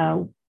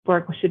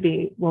work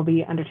will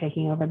be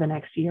undertaking over the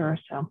next year or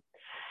so.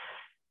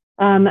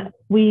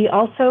 We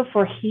also,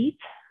 for heat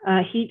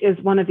is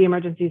one of the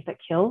emergencies that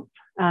kills.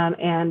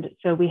 And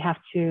so we have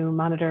to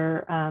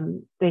monitor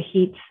the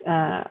heat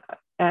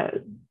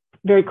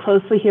very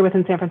closely here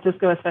within San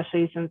Francisco,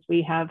 especially since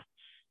we have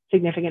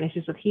significant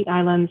issues with heat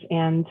islands,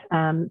 and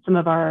some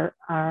of our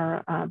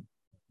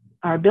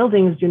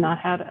buildings do not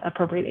have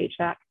appropriate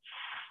HVAC.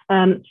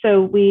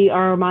 So we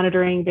are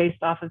monitoring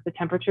based off of the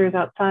temperatures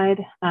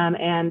outside,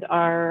 and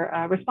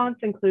our response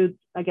includes,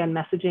 again,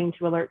 messaging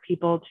to alert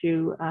people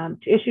to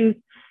issues,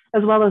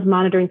 as well as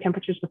monitoring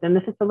temperatures within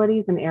the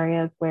facilities in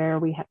areas where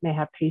we may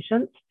have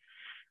patients,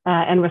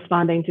 and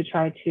responding to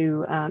try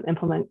to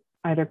implement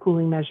either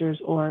cooling measures,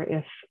 or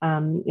if,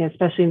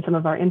 especially in some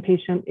of our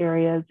inpatient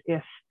areas,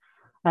 if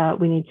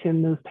we need to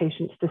move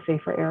patients to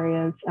safer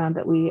areas,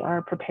 that we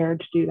are prepared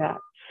to do that.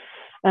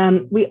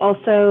 We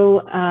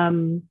also,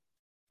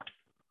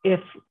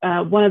 if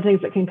one of the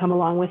things that can come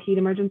along with heat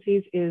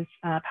emergencies is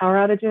power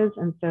outages.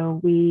 And so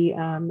we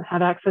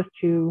have access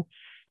to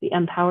the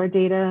Empower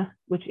data,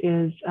 which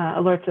is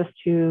alerts us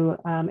to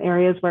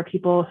areas where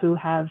people who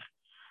have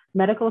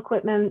medical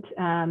equipment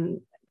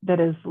that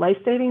is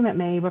life-saving, that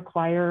may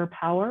require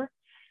power,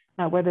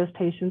 where those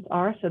patients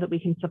are, so that we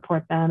can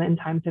support them in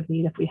times of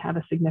need if we have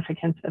a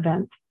significant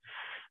event.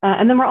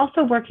 And then we're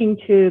also working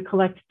to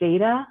collect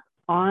data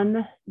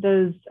on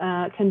those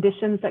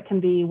conditions that can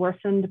be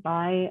worsened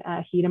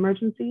by heat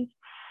emergencies,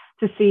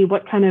 to see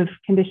what kind of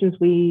conditions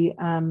we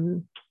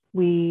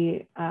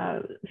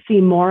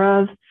see more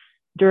of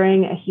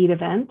during a heat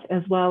event,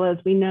 as well as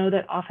we know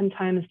that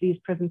oftentimes these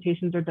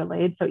presentations are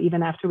delayed. So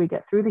even after we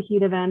get through the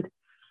heat event,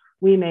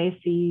 we may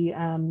see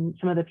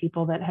some of the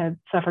people that have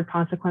suffered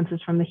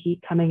consequences from the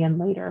heat coming in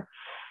later.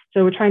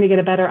 So we're trying to get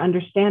a better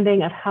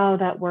understanding of how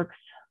that works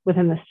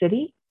within the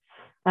city,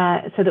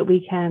 so that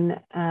we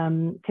can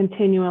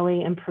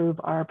continually improve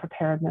our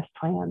preparedness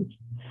plans.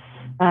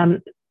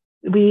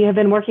 We have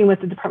been working with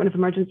the Department of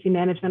Emergency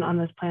Management on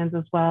those plans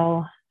as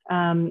well,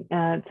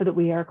 so that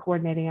we are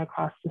coordinating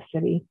across the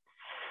city.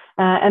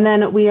 And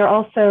then we are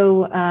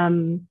also,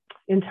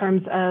 in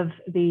terms of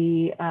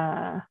the,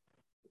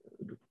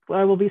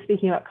 I will be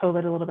speaking about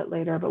COVID a little bit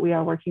later, but we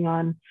are working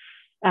on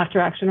after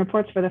action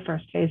reports for the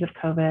first phase of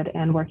COVID,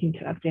 and working to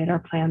update our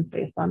plans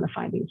based on the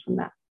findings from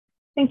that.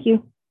 Thank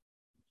you.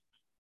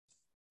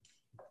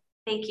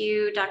 Thank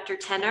you, Dr.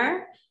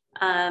 Tenner.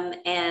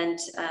 And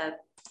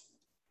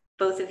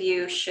both of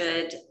you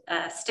should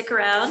stick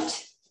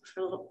around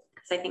for a little,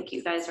 because I think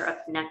you guys are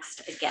up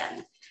next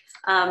again.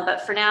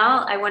 But for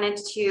now, I wanted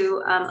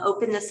to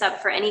open this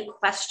up for any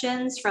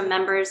questions from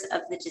members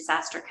of the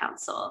Disaster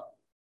Council.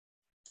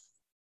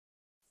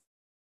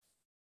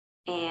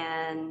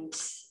 And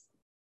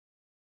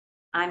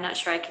I'm not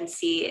sure I can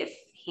see if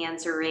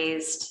hands are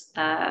raised,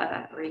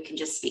 or you can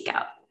just speak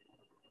out.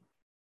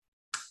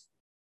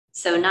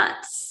 So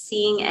not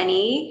seeing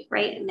any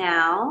right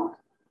now,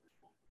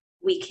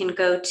 we can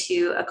go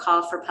to a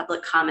call for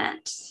public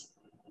comment.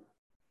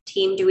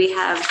 Team, do we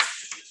have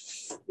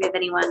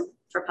anyone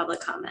for public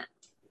comment?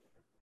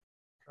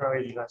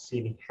 Currently, do not see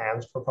any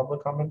hands for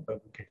public comment,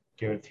 but we could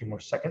give it a few more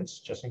seconds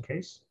just in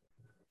case.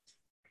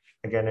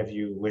 Again, if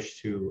you wish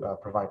to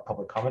provide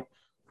public comment,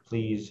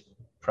 please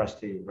press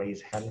the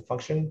raise hand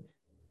function,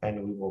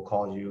 and we will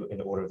call you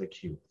in order of the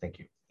queue. Thank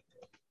you.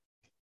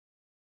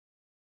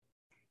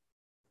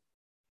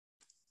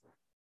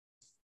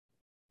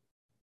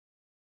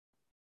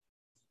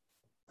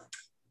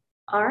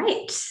 All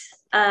right.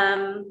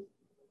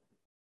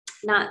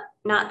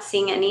 Not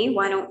seeing any.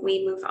 Why don't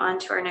we move on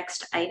to our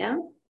next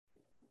item?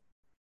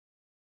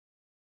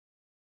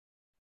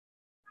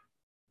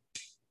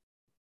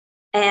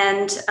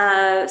 And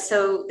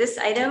so this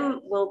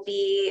item will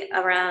be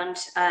around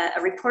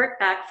a report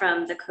back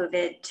from the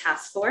COVID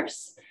task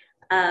force.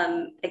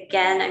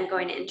 Again, I'm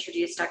going to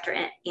introduce Dr.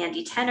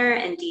 Andy Tenner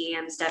and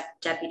DEM's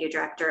Deputy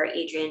Director,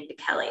 Adrienne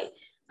Bekele,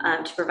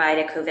 to provide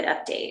a COVID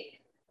update.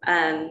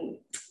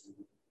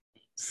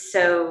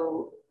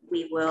 So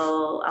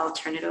I'll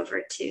turn it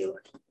over to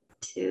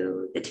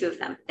the two of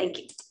them. Thank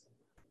you.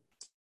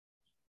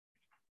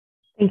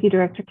 Thank you,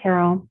 Director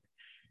Carroll.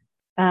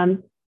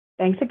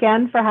 Thanks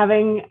again for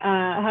having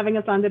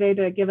us on today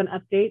to give an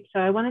update.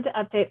 So I wanted to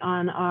update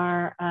on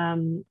our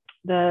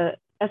the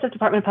SF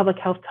Department of Public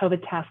Health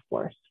COVID Task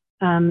Force.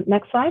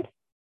 Next slide.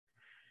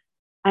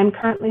 I'm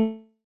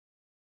currently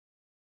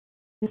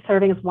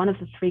serving as one of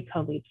the 3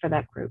 co-leads for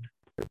that group.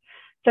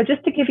 So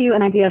just to give you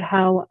an idea of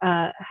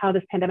how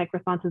this pandemic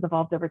response has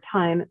evolved over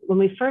time, when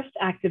we first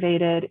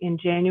activated in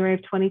January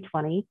of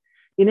 2020,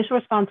 the initial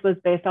response was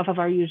based off of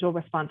our usual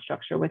response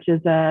structure, which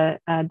is a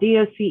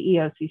DOC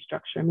EOC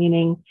structure,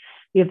 meaning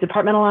we have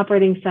departmental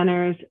operating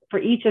centers for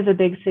each of the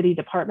big city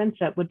departments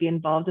that would be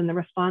involved in the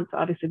response.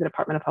 Obviously, the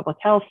Department of Public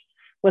Health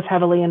was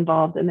heavily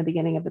involved in the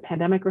beginning of the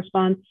pandemic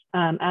response,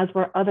 as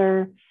were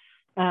other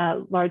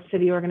large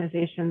city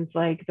organizations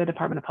like the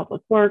Department of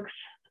Public Works,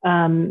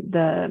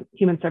 the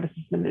Human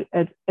Services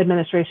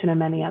Administration, and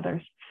many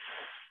others.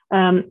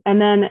 And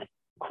then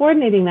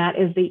coordinating that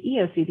is the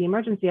EOC, the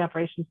Emergency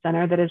Operations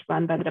Center, that is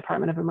run by the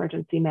Department of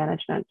Emergency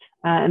Management.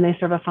 And they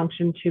serve a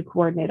function to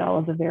coordinate all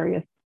of the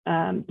various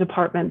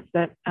departments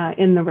that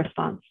in the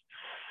response.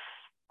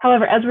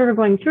 However, as we were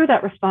going through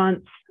that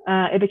response,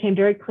 it became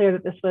very clear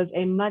that this was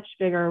a much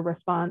bigger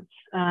response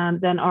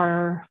than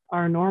our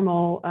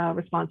normal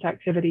response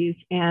activities,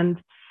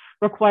 and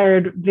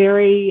required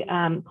very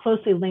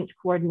closely linked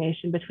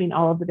coordination between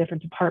all of the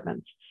different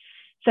departments.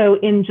 So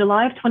in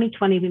July of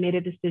 2020, we made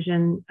a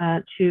decision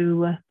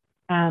to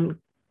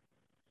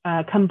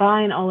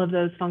combine all of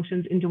those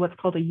functions into what's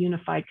called a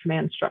unified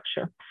command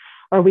structure,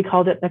 or we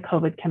called it the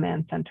COVID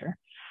Command Center.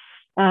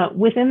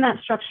 Within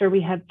that structure,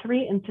 we had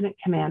 3 incident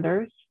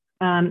commanders.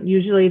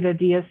 Usually the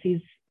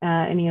DOCs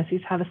and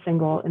EOCs have a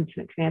single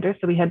incident commander.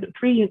 So we had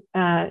 3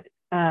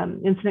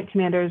 incident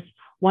commanders,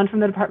 one from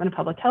the Department of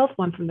Public Health,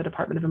 one from the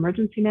Department of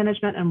Emergency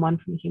Management, and one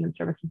from the Human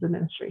Services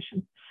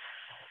Administration.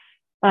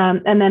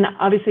 And then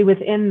obviously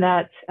within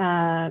that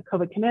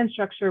COVID command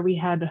structure, we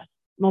had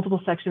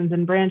multiple sections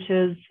and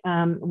branches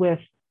with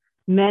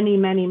many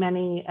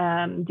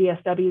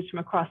DSWs from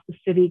across the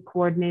city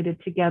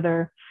coordinated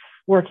together,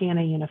 working in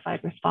a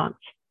unified response.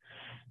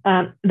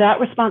 That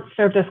response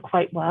served us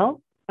quite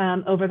well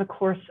over the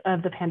course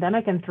of the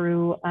pandemic and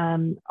through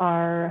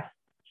our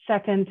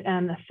second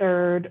and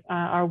third,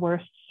 our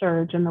worst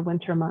surge in the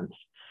winter months.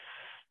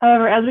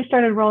 However, as we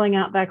started rolling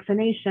out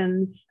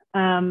vaccinations,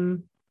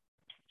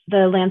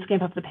 the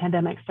landscape of the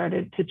pandemic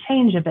started to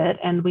change a bit,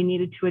 and we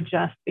needed to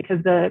adjust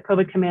because the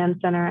COVID Command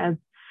Center, as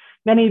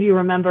many of you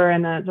remember,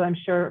 and as I'm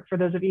sure for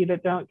those of you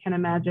that don't can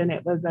imagine,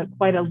 it was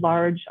quite a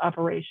large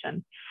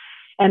operation.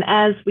 And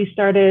as we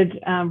started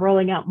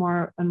rolling out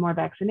more and more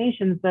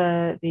vaccinations,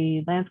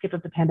 the landscape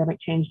of the pandemic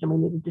changed, and we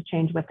needed to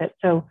change with it.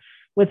 So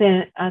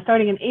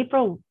starting in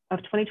April of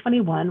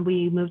 2021,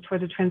 we moved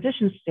towards a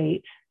transition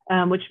state,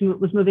 which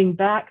was moving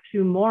back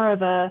to more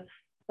of a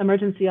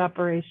emergency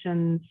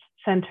operations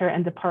center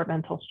and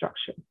departmental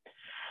structure.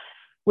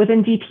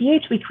 Within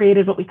DPH, we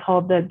created what we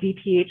called the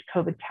DPH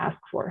COVID Task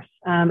Force.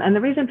 And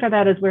the reason for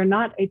that is we're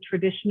not a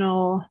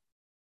traditional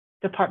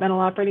departmental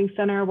operating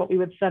center, what we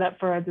would set up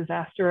for a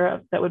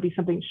disaster that would be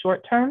something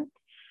short term.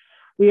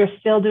 We are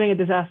still doing a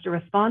disaster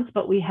response,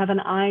 but we have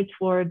an eye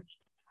towards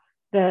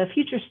the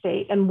future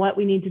state and what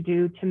we need to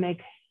do to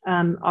make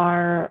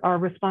our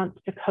response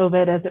to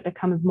COVID, as it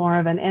becomes more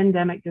of an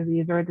endemic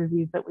disease or a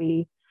disease that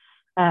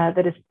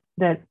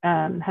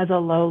has a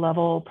low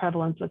level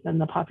prevalence within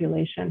the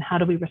population. How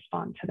do we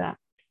respond to that?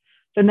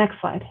 So next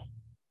slide.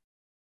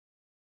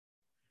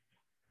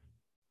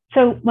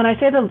 So when I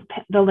say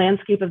the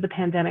landscape of the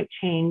pandemic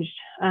changed,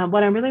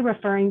 what I'm really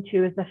referring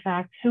to is the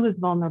fact who is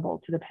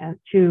vulnerable to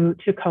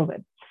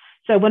COVID.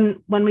 So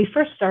when we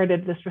first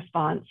started this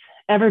response,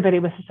 everybody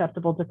was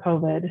susceptible to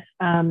COVID,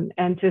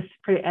 and to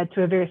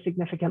a very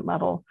significant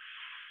level.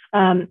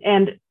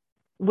 And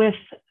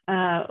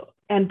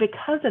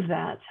because of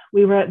that,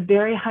 we were at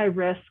very high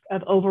risk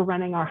of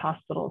overrunning our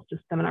hospital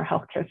system and our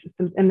healthcare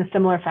system in a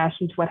similar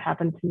fashion to what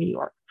happened to New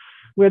York.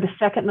 We're the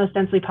second most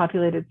densely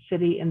populated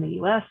city in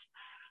the US.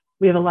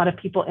 We have a lot of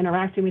people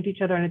interacting with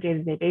each other on a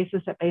day-to-day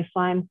basis at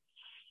baseline.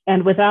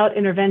 And without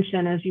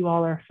intervention, as you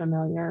all are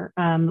familiar,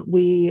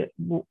 we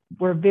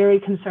were very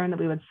concerned that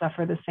we would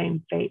suffer the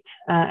same fate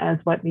as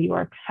what New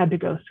York had to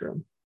go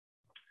through.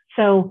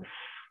 So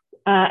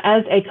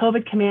as a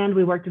COVID command,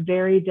 we worked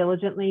very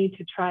diligently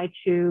to try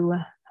to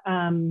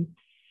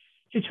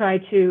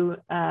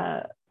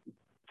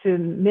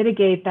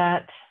mitigate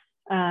that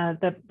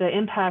the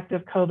impact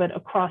of COVID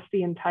across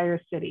the entire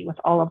city with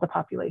all of the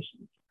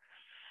populations.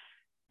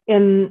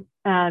 In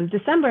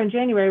December and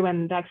January,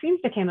 when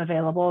vaccines became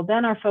available,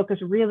 then our focus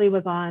really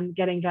was on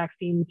getting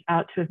vaccines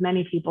out to as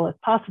many people as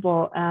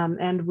possible.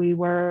 And we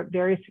were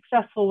very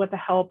successful with the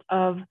help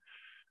of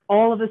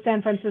all of the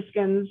San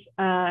Franciscans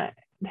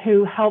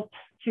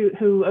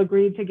who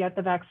agreed to get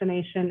the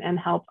vaccination and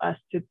help us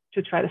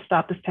to try to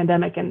stop this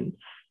pandemic and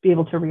be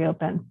able to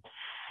reopen.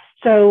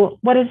 So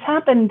what has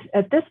happened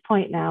at this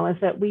point now is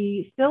that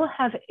we still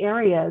have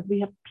areas,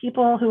 we have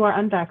people who are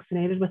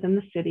unvaccinated within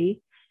the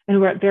city and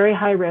who are at very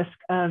high risk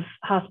of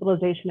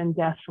hospitalization and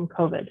death from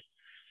COVID.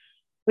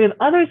 We have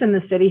others in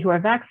the city who are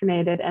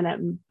vaccinated and at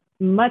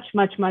much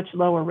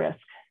lower risk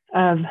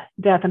of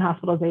death and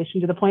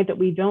hospitalization, to the point that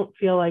we don't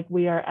feel like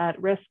we are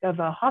at risk of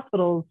a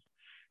hospital's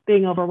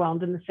being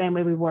overwhelmed in the same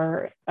way we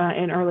were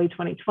in early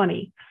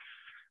 2020.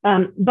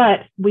 But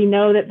we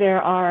know that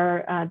there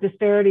are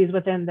disparities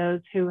within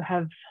those who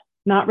have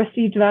not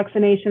received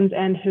vaccinations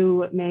and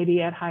who may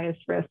be at highest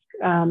risk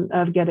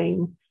of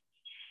getting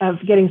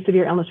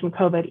severe illness from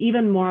COVID,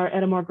 even more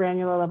at a more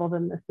granular level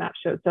than the SNAP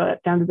showed, so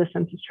down to the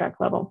census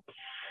tract level.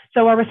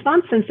 So our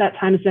response since that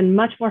time has been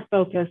much more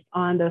focused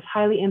on those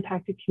highly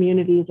impacted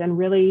communities and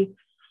really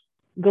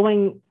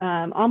going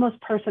almost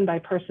person by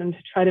person to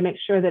try to make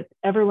sure that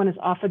everyone is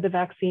offered the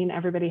vaccine,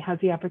 everybody has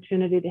the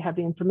opportunity to have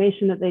the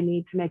information that they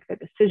need to make their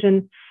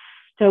decision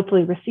to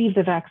hopefully receive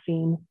the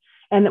vaccine,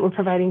 and that we're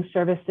providing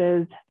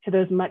services to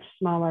those much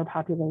smaller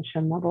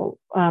population level.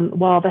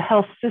 While the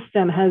health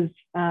system has,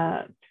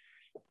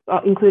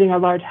 including our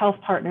large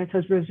health partners,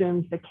 has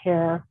resumed the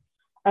care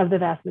of the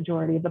vast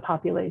majority of the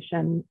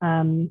population,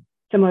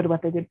 similar to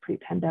what they did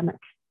pre-pandemic.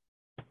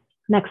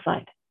 Next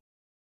slide.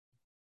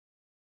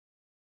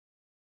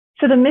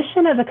 So the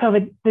mission of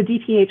the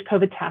DPH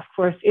COVID Task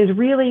Force is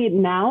really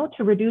now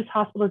to reduce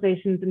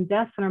hospitalizations and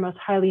deaths in our most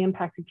highly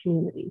impacted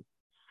communities.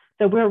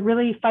 So we're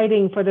really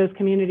fighting for those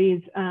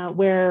communities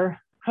where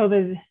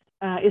COVID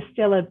is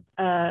still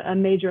a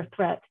major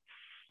threat,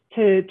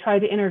 to try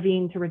to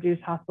intervene to reduce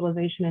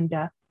hospitalization and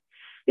death.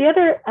 The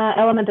other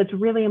element that's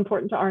really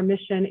important to our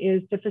mission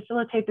is to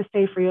facilitate the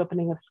safe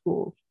reopening of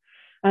schools.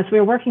 So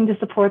we're working to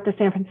support the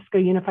San Francisco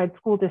Unified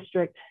School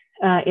District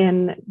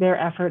in their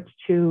efforts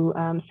to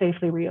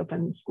safely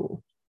reopen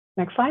schools.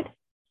 Next slide.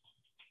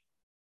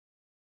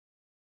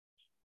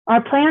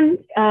 Our plan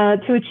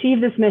to achieve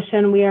this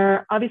mission, we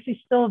are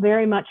obviously still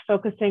very much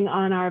focusing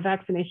on our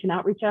vaccination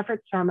outreach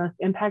efforts to our most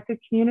impacted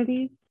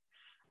communities.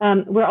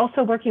 We're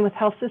also working with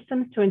health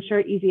systems to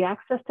ensure easy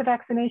access to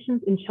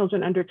vaccinations in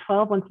children under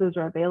 12 once those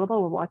are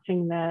available. We're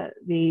watching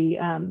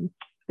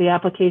the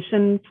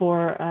application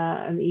for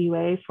an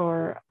EUA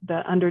for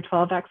the under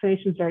 12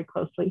 vaccinations very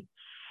closely.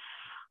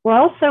 We're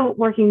also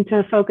working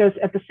to focus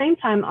at the same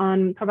time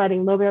on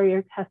providing low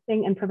barrier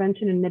testing and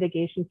prevention and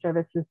mitigation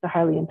services to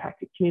highly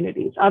impacted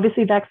communities.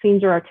 Obviously,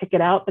 vaccines are our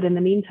ticket out, but in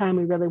the meantime,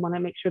 we really want to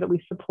make sure that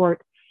we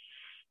support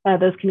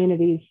those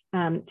communities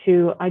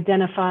to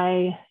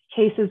identify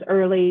cases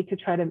early to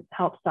try to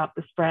help stop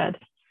the spread.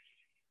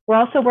 We're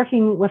also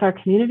working with our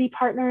community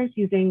partners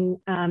using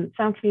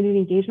sound community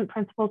engagement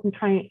principles and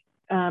trying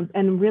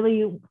and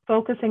really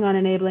focusing on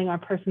enabling our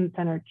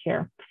person-centered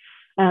care.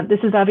 This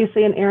is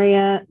obviously an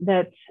area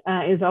that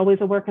is always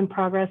a work in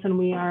progress, and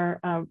we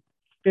are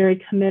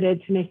very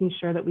committed to making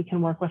sure that we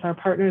can work with our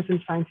partners in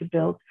trying to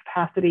build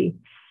capacity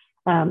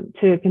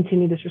to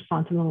continue this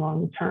response in the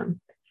long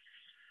term.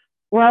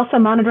 We're also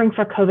monitoring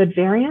for COVID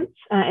variants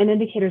and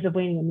indicators of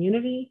waning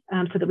immunity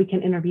so that we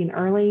can intervene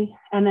early,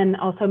 and then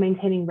also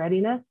maintaining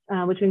readiness,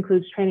 which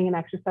includes training and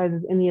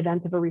exercises in the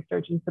event of a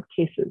resurgence of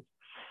cases.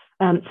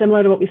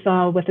 Similar to what we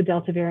saw with the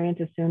Delta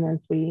variant as soon as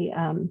we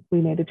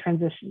made the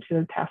transition to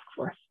the task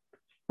force.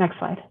 Next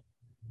slide.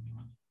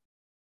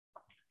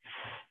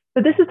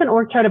 So this is an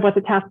org chart of what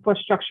the task force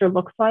structure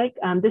looks like.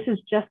 This is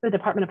just the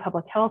Department of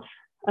Public Health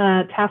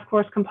task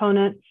force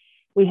component.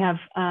 We have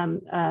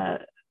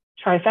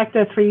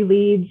trifecta, 3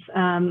 leads,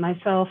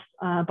 myself,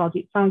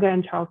 Baljit Sangha,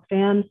 and Charles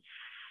Phan.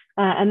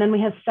 And then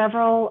we have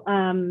several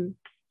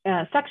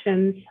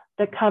sections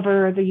that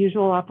cover the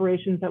usual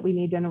operations that we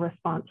need in a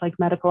response, like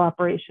medical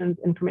operations,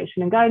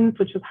 information and guidance,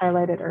 which was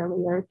highlighted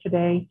earlier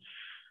today,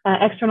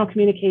 external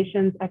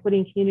communications, equity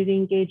and community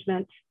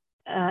engagement,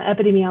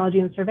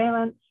 epidemiology and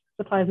surveillance,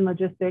 supplies and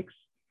logistics,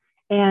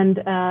 and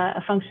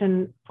a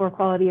function for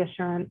quality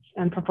assurance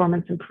and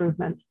performance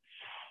improvement,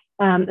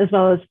 as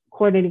well as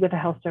coordinating with the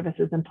health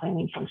services and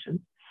planning functions.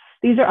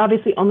 These are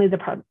obviously only the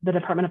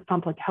Department of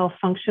Public Health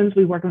functions.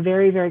 We work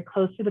very, very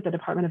closely with the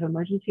Department of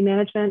Emergency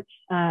Management,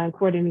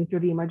 coordinating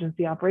through the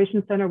Emergency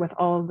Operations Center with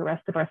all of the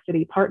rest of our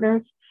city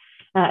partners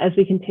as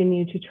we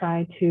continue to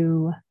try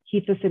to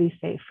keep the city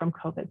safe from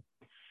COVID.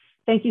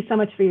 Thank you so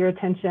much for your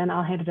attention.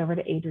 I'll hand it over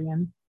to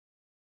Adrienne.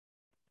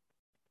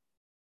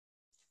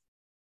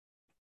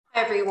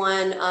 Hi,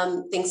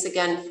 everyone. Thanks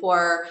again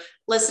for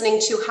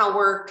listening to how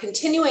we're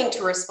continuing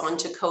to respond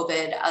to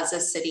COVID as a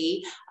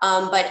city.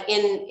 But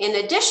in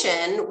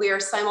addition, we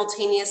are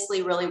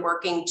simultaneously really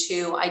working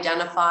to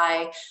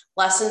identify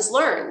lessons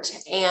learned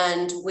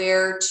and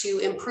where to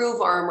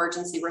improve our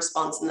emergency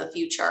response in the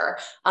future.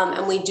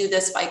 And we do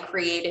this by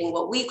creating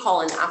what we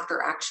call an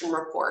after action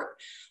report.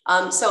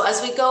 So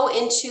as we go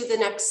into the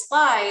next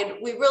slide,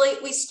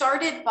 we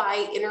started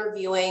by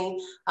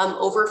interviewing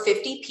over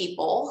 50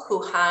 people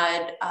who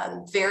had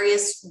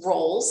various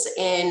roles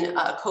in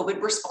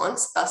COVID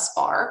response thus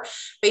far.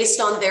 Based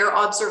on their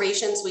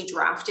observations, we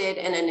drafted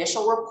an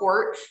initial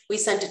report. We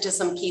sent it to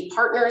some key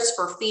partners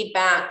for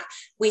feedback.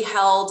 We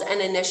held an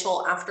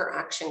initial after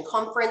action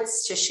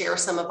conference to share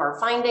some of our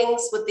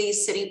findings with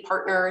these city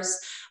partners.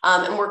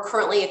 And we're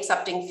currently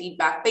accepting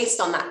feedback based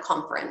on that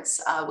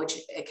conference, which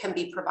can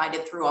be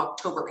provided through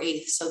October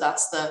 8th. So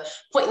that's the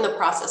point in the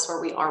process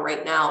where we are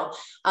right now.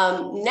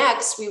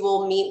 Next, we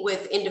will meet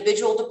with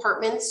individual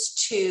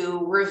departments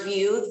to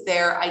review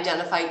their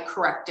identified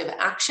corrective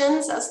actions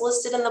actions as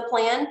listed in the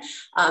plan.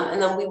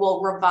 And then we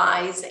will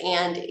revise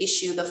and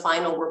issue the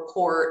final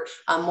report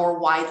more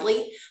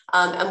widely.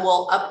 And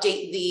we'll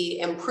update the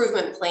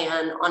improvement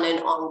plan on an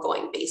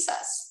ongoing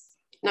basis.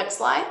 Next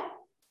slide.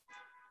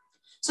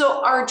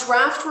 So our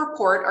draft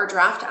report, our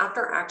draft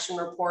after action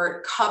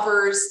report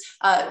covers,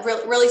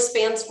 really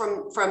spans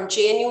from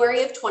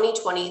January of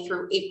 2020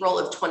 through April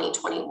of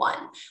 2021.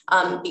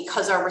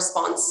 Because our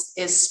response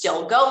is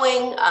still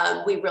going,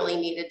 we really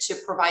needed to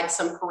provide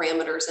some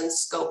parameters and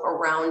scope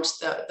around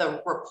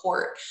the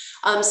report.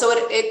 So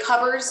it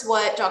covers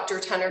what Dr.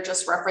 Tenner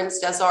just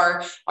referenced as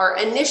our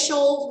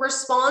initial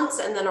response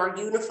and then our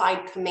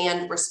unified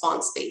command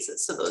response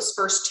phases. So those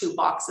first two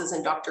boxes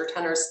in Dr.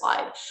 Tenner's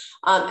slide.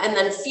 And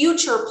then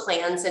future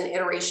plans and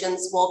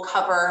iterations will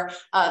cover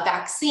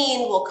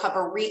vaccine, will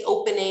cover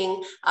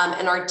reopening,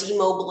 and our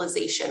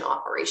demobilization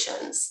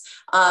operations.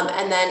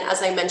 And then,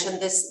 as I mentioned,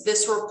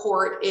 this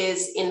report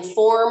is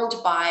informed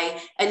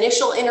by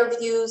initial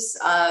interviews,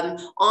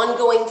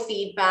 ongoing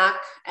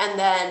feedback, and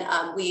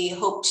then we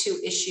hope to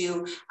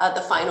issue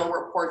the final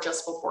report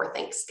just before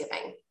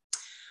Thanksgiving.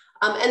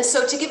 And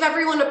so to give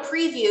everyone a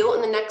preview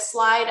on the next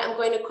slide, I'm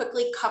going to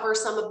quickly cover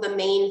some of the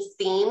main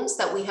themes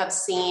that we have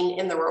seen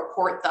in the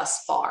report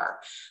thus far.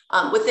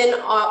 Within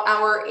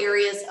our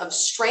areas of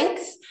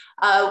strength,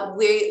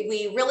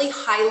 we really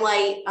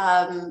highlight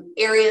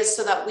areas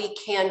so that we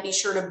can be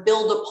sure to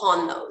build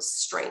upon those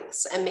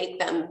strengths and make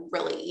them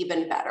really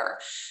even better.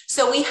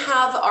 So we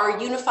have our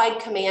unified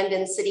command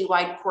and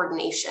citywide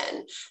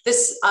coordination.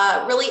 This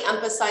really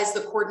emphasized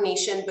the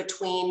coordination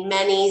between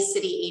many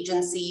city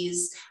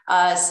agencies,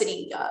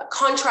 city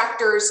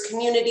contractors,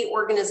 community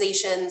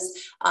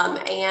organizations,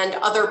 and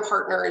other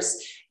partners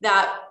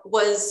that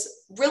was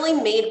really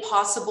made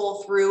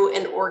possible through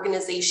an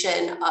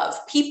organization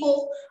of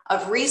people,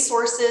 of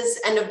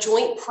resources, and of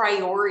joint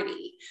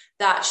priority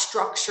that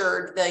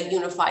structured the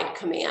unified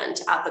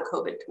command at the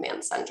COVID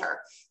Command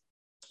Center.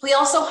 We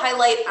also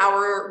highlight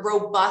our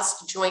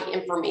robust joint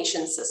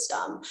information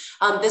system.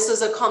 This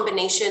is a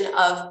combination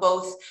of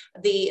both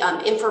the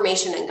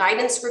information and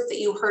guidance group that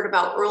you heard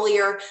about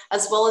earlier,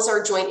 as well as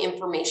our joint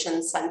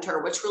information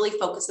center, which really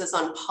focuses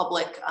on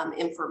public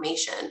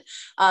information.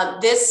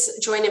 This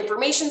joint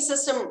information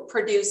system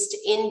produced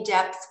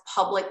in-depth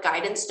public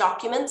guidance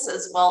documents,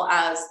 as well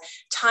as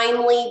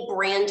timely,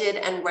 branded,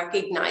 and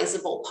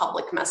recognizable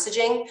public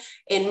messaging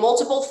in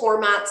multiple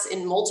formats,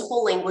 in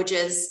multiple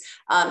languages,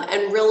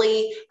 and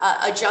really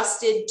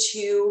adjusted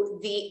to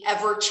the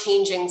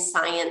ever-changing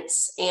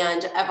science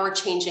and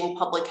ever-changing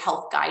public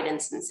health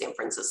guidance in San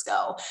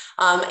Francisco.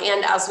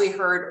 And as we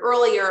heard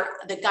earlier,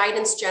 the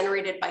guidance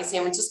generated by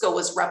San Francisco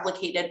was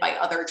replicated by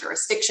other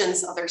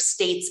jurisdictions, other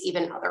states,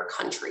 even other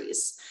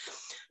countries.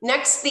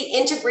 Next, the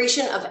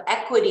integration of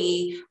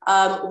equity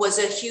was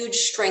a huge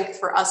strength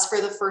for us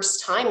for the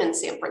first time in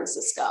San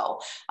Francisco.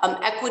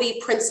 Equity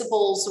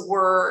principles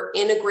were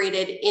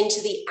integrated into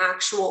the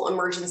actual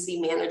emergency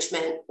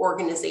management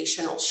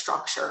organizational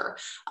structure.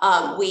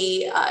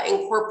 We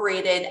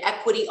incorporated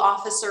equity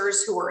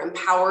officers who were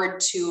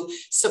empowered to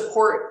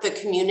support the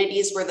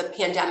communities where the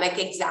pandemic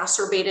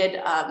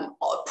exacerbated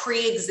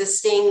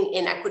pre-existing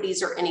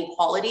inequities or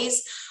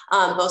inequalities.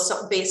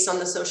 Both based on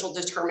the social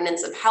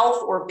determinants of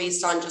health or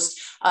based on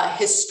just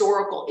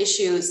historical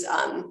issues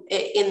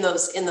in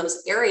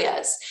those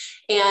areas.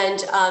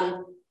 And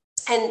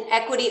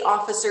equity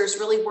officers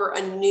really were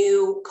a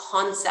new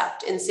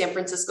concept in San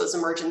Francisco's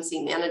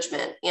emergency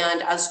management.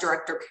 And as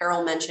Director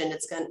Carroll mentioned,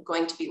 it's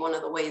going to be one of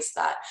the ways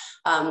that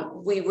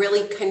we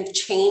really can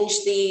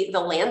change the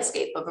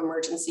landscape of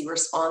emergency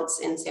response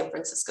in San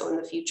Francisco in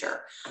the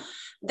future.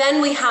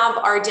 Then we have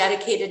our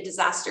dedicated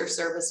disaster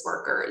service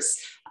workers.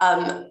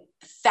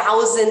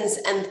 Thousands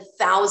and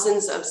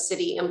thousands of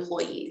city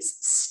employees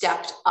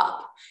stepped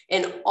up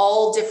in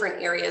all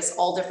different areas,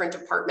 all different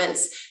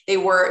departments. They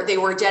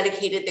were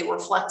dedicated, they were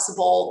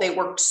flexible, they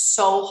worked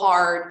so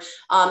hard,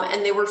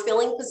 and they were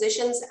filling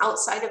positions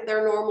outside of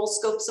their normal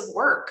scopes of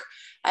work.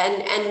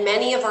 And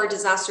many of our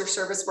disaster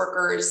service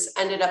workers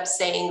ended up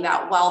saying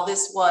that while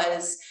this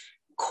was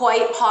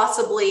quite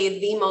possibly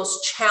the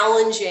most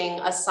challenging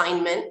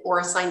assignment or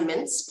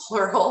assignments,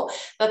 plural,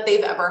 that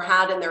they've ever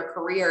had in their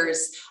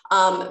careers,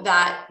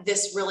 that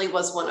this really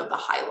was one of the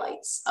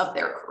highlights of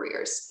their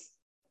careers.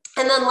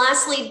 And then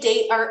lastly,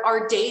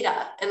 our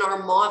data and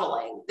our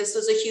modeling. This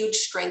was a huge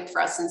strength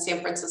for us in San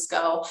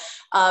Francisco.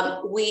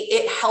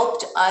 It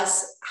helped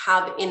us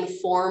have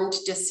informed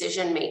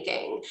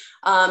decision-making,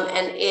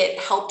 and it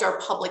helped our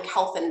public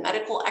health and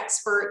medical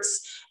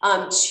experts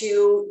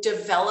to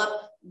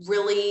develop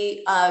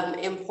really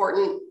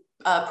important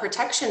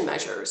protection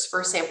measures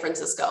for San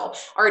Francisco.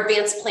 Our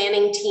advanced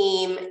planning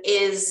team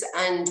is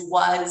and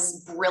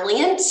was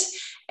brilliant,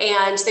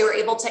 and they were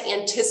able to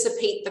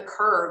anticipate the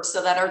curve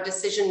so that our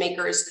decision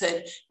makers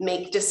could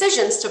make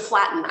decisions to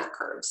flatten that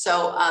curve.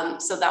 So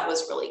that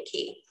was really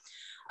key.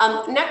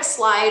 Next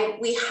slide,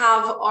 we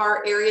have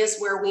our areas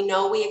where we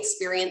know we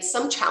experience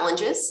some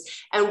challenges,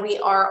 and we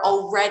are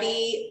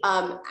already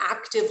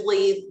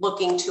actively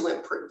looking to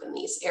improve in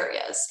these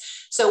areas.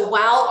 So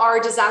while our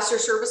disaster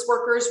service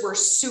workers were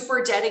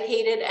super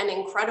dedicated and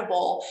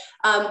incredible,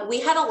 we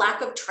had a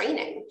lack of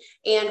training,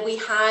 and we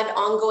had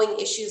ongoing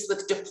issues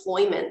with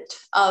deployment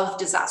of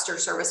disaster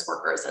service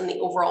workers and the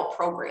overall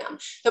program.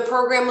 The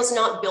program was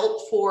not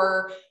built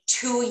for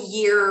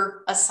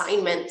 2-year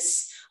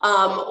assignments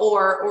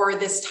or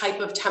this type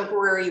of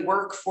temporary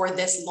work for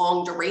this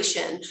long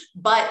duration,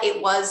 but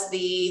it was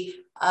the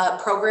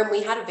program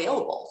we had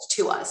available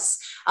to us.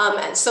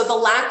 And so the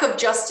lack of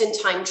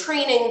just-in-time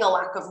training, the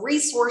lack of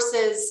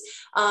resources,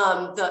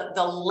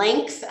 the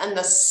length and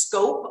the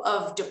scope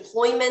of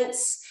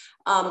deployments,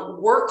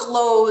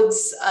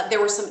 workloads, there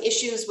were some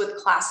issues with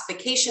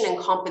classification and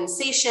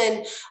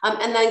compensation,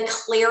 and then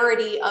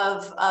clarity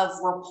of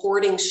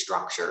reporting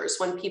structures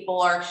when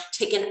people are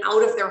taken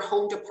out of their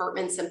home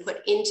departments and put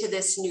into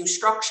this new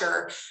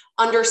structure.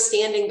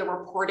 Understanding the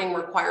reporting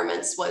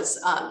requirements was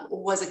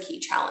a key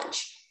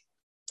challenge.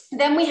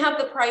 Then we have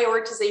the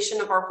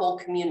prioritization of our whole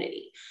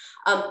community.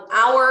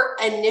 Our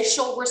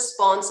initial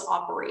response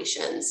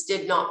operations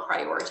did not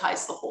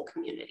prioritize the whole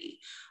community.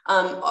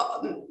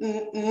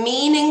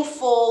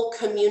 Meaningful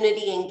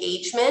community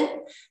engagement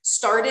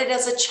started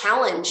as a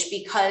challenge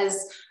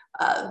because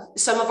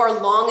some of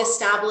our long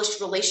established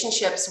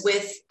relationships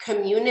with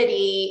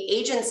community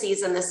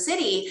agencies in the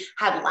city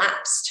had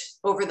lapsed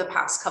over the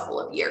past couple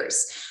of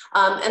years.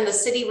 And the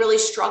city really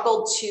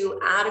struggled to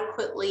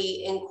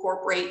adequately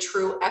incorporate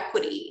true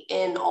equity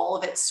in all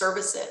of its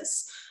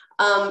services.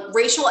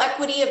 Racial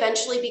equity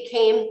eventually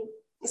became,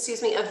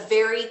 a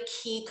very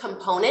key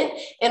component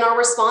in our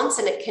response,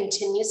 and it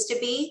continues to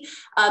be.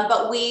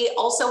 But we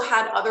also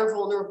had other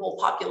vulnerable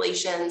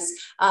populations,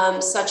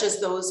 such as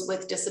those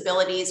with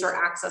disabilities or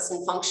access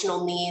and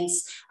functional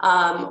needs,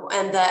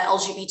 and the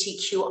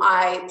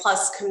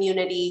LGBTQI+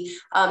 community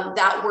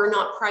that were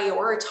not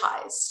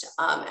prioritized.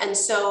 And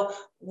so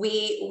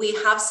we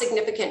have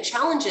significant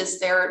challenges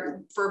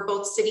there for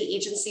both city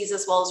agencies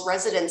as well as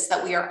residents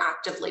that we are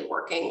actively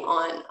working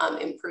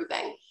on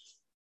improving.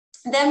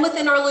 Then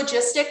within our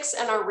logistics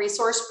and our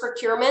resource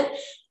procurement,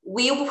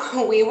 we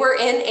were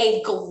in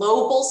a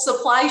global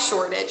supply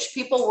shortage.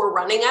 People were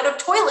running out of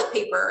toilet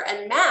paper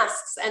and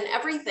masks and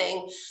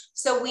everything.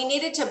 So we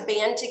needed to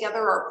band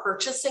together our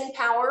purchasing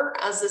power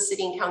as the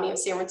city and county of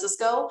San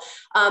Francisco.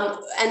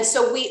 And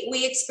so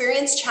we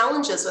experienced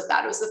challenges with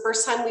that. It was the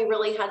first time we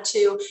really had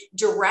to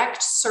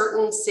direct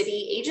certain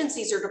city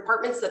agencies or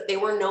departments that they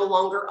were no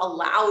longer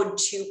allowed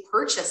to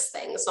purchase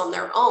things on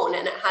their own,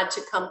 and it had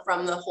to come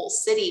from the whole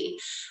city.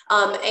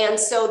 And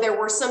so there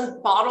were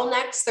some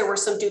bottlenecks, there were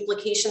some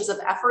duplications of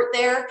effort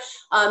there,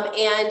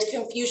 and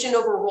confusion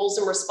over roles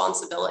and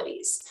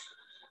responsibilities.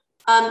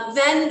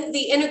 Then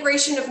the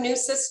integration of new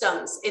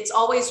systems. It's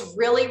always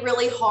really,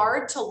 really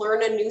hard to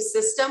learn a new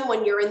system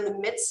when you're in the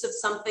midst of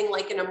something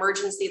like an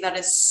emergency that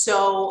is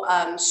so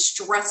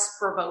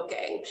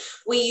stress-provoking.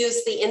 We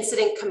use the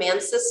incident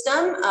command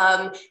system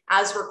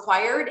as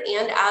required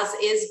and as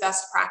is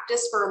best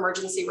practice for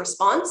emergency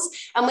response.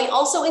 And we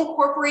also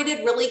incorporated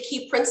really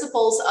key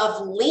principles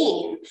of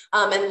lean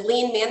and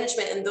lean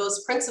management and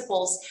those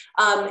principles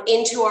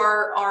into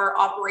our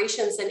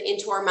operations and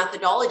into our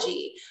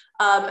methodology.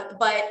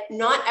 But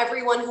not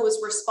everyone who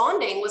was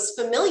responding was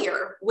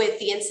familiar with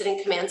the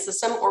incident command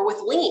system or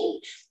with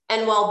lean.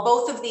 And while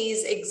both of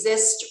these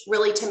exist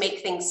really to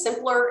make things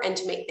simpler and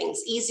to make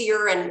things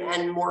easier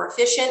and more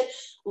efficient,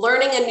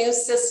 learning a new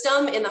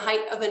system in the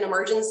height of an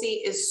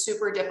emergency is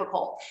super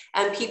difficult.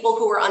 And people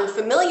who are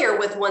unfamiliar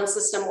with one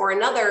system or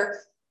another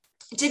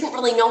didn't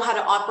really know how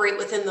to operate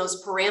within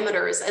those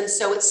parameters. And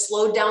so it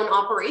slowed down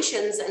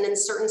operations, and in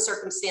certain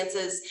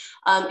circumstances,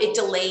 it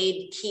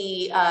delayed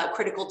key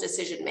critical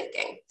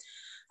decision-making.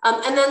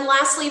 And then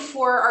lastly,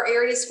 for our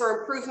areas for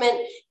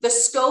improvement, the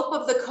scope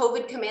of the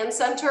COVID Command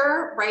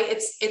Center, right?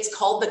 It's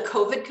called the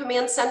COVID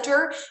Command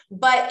Center,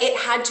 but it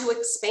had to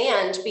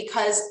expand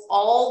because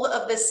all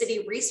of the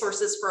city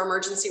resources for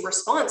emergency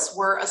response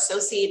were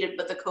associated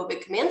with the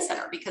COVID Command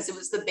Center because it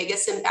was the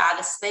biggest and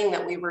baddest thing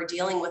that we were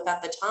dealing with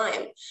at the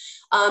time.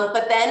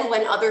 But then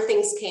when other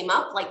things came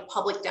up, like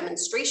public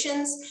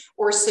demonstrations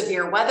or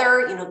severe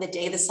weather, the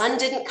day the sun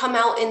didn't come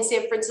out in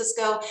San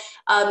Francisco,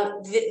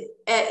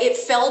 it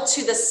fell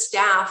to the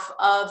staff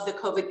of the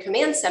COVID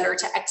Command Center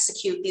to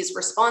execute these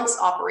response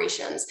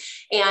operations.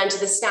 And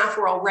the staff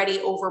were already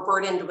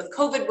overburdened with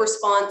COVID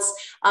response.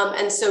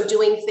 And so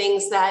doing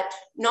things that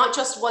not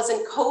just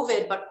wasn't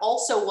COVID, but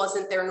also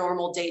wasn't their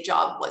normal day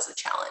job was a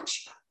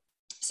challenge.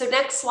 So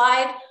next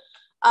slide.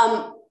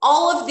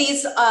 All of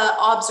these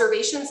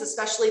observations,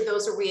 especially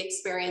those where we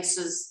experience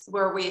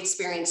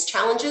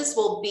challenges,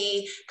 will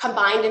be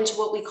combined into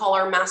what we call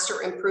our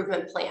master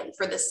improvement plan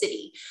for the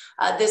city.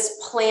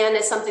 This plan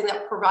is something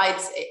that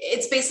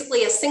it's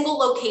basically a single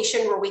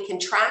location where we can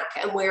track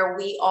and where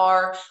we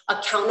are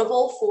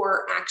accountable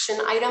for action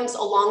items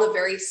along a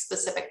very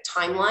specific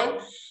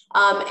timeline.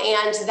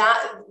 And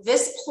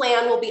this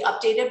plan will be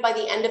updated by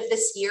the end of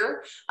this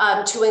year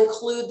to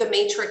include the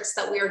matrix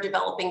that we are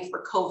developing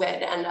for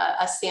COVID, and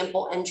a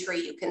sample entry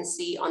you can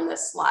see on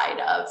this slide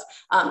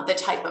of the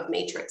type of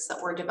matrix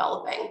that we're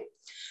developing.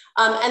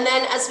 And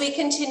then as we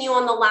continue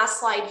on the last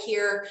slide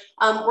here,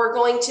 we're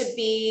going to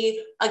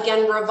be,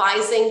 again,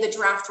 revising the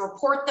draft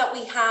report that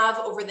we have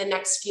over the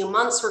next few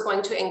months. We're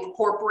going to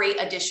incorporate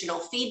additional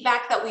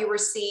feedback that we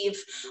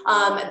receive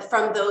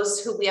from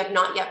those who we have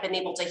not yet been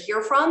able to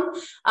hear from.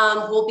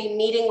 We'll be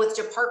meeting with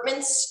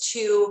departments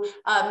to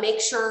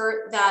make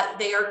sure that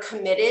they are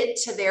committed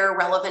to their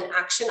relevant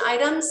action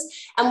items.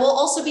 And we'll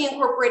also be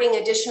incorporating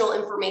additional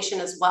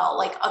information as well,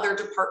 like other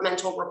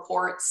departmental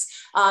reports,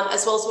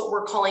 as well as what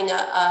we're calling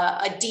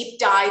a deep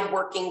dive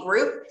working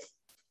group,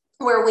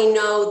 where we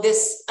know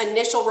this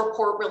initial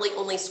report really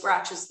only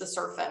scratches the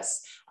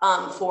surface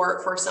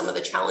for some of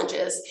the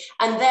challenges.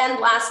 And then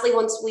lastly,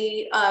 once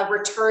we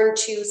return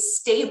to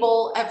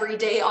stable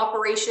everyday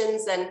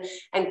operations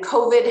and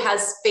COVID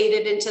has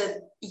faded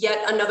into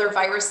yet another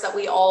virus that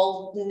we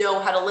all know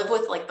how to live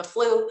with, like the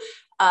flu,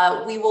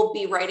 we will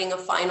be writing a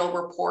final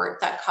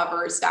report that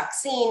covers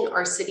vaccine,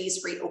 our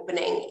city's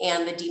reopening,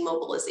 and the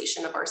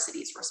demobilization of our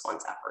city's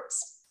response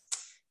efforts.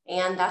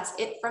 And that's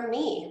it from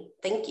me.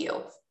 Thank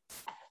you.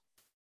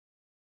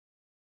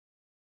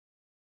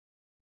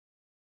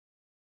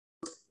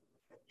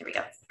 There we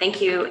go.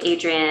 Thank you,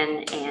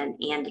 Adrian and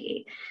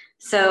Andy.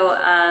 So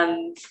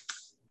let's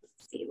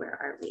see, where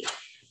are we?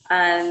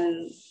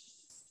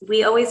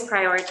 We always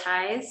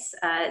prioritize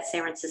at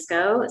San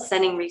Francisco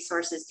sending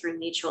resources through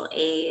mutual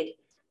aid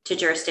to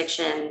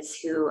jurisdictions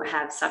who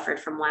have suffered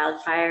from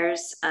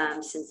wildfires.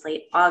 Since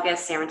late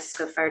August, San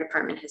Francisco Fire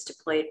Department has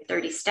deployed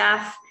 30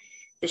 staff.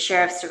 The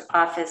Sheriff's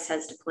Office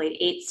has deployed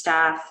 8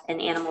 staff,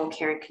 and Animal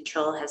Care and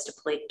Control has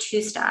deployed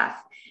 2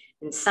 staff.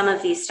 And some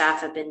of these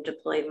staff have been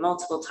deployed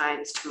multiple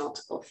times to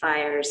multiple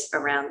fires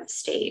around the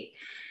state.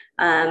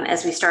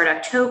 As we start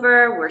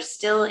October, we're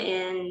still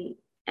in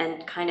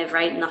and kind of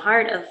right in the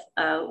heart of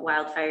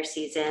wildfire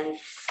season.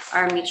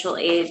 Our mutual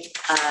aid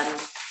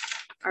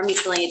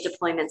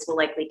deployments will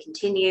likely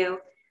continue.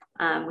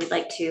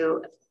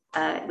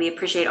 We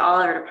appreciate all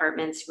of our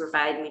departments who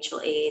provide mutual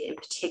aid, in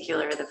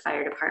particular the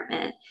fire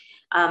department.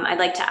 I'd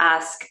like to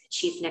ask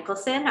Chief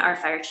Nicholson, our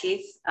fire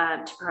chief,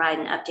 to provide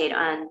an update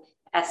on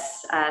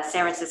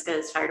San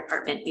Francisco's fire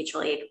department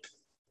mutual aid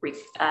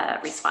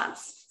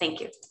response.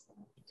 Thank you.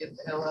 Get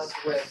the hell out of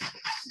the way.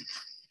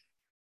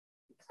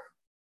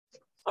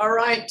 All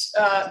right,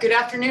 good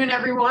afternoon,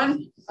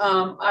 everyone.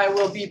 I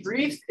will be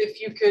brief. If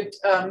you could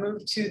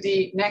move to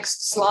the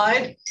next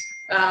slide.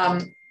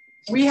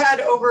 We had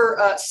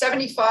over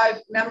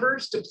 75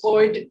 members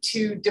deployed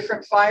to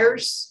different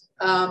fires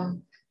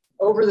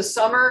over the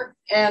summer.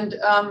 And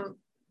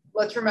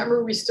let's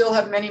remember, we still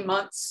have many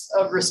months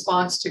of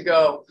response to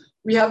go.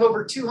 We have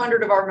over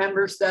 200 of our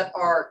members that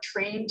are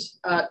trained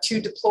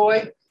to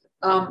deploy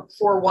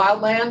for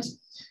wildland.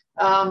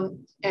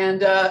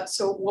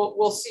 So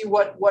we'll see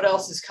what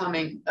else is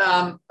coming.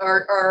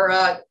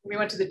 We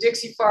went to the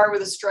Dixie Fire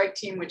with a strike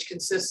team, which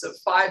consists of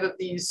 5 of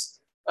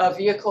these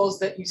vehicles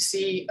that you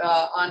see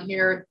on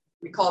here.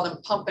 We call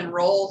them pump and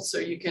roll. So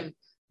you can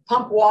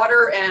pump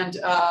water and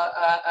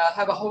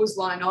have a hose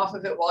line off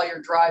of it while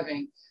you're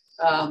driving.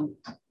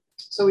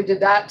 So we did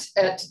that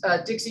at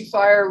Dixie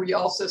Fire. We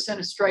also sent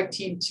a strike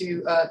team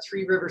to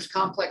Three Rivers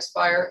Complex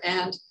Fire,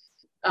 and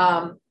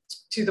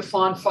to the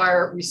Fawn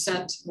Fire, we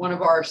sent one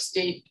of our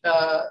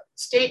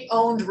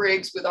state-owned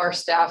rigs with our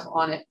staff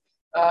on it,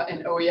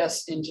 an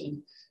OES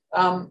engine.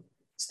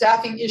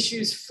 Staffing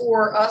issues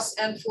for us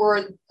and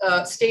for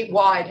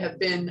statewide have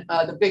been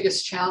the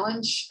biggest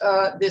challenge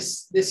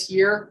this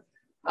year.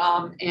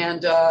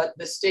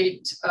 The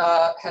state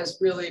has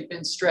really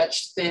been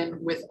stretched thin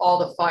with all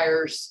the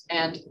fires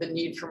and the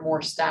need for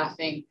more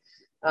staffing.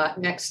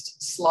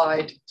 Next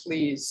slide,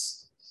 please.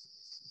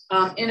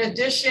 In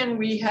addition,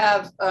 we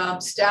have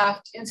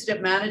staffed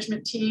incident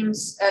management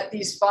teams at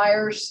these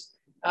fires,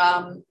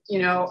 and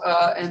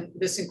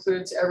this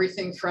includes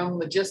everything from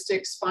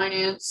logistics,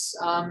 finance.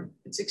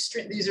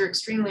 These are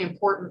extremely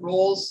important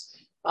roles,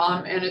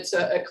 and it's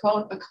a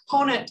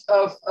component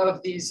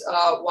of these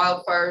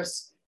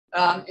wildfires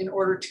in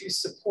order to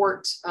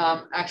support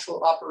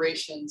actual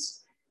operations.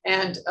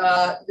 And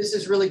this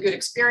is really good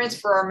experience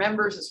for our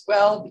members as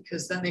well,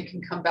 because then they can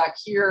come back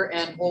here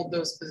and hold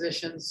those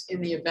positions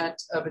in the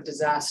event of a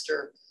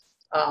disaster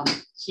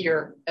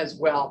here as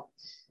well.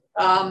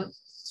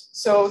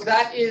 So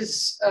that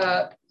is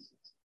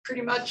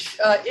pretty much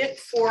it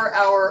for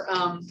our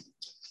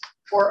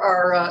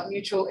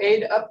mutual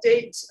aid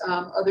update,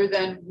 other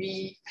than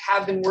we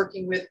have been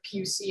working with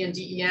PUC and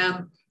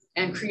DEM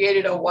and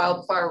created a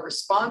wildfire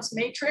response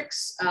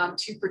matrix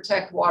to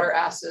protect water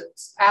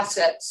assets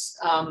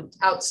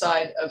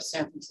outside of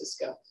San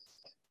Francisco.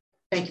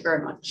 Thank you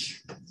very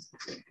much.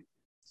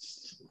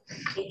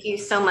 Thank you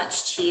so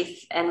much,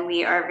 Chief. And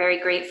we are very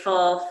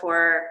grateful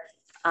for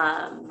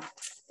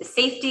the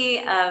safety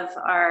of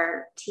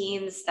our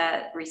teams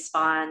that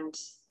respond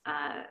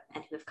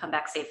and who have come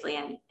back safely,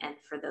 and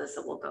for those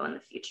that will go in the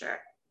future.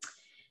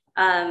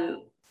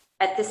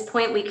 At this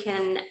point, we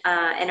can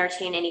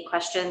entertain any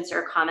questions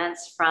or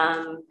comments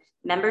from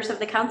members of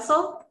the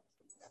council.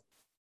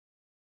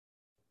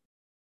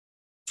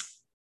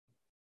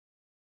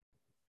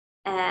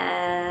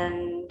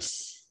 And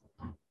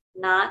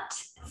not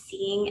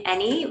seeing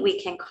any, we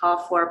can call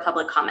for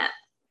public comment.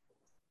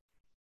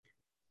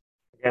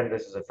 Again,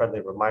 this is a friendly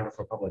reminder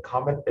for public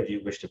comment. If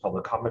you wish to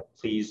public comment,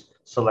 please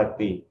select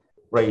the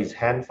raise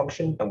hand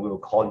function and we will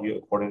call you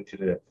according to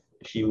the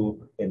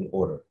queue in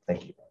order.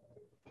 Thank you.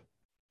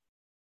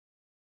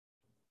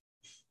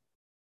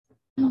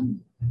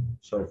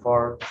 So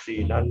far,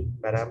 see none,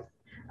 Madam.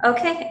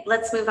 Okay,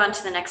 let's move on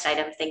to the next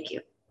item. Thank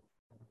you.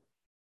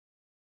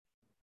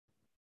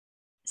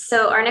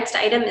 So our next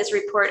item is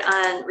report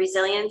on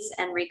resilience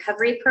and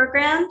recovery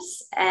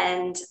programs,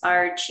 and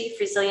our Chief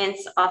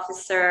Resilience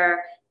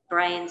Officer,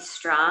 Brian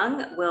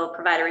Strong, will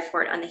provide a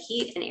report on the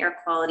heat and air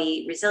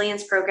quality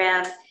resilience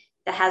program,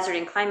 the hazard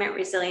and climate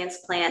resilience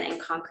plan, and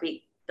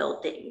concrete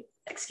buildings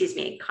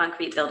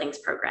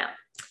program.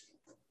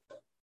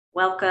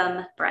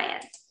 Welcome,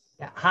 Brian.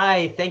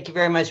 Hi, thank you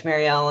very much,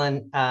 Mary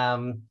Ellen.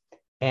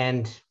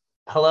 And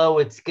hello,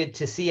 it's good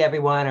to see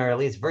everyone, or at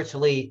least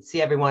virtually see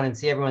everyone and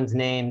see everyone's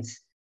names.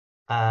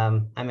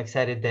 I'm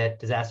excited that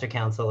Disaster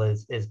Council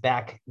is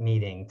back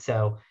meeting.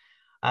 So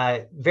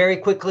very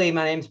quickly,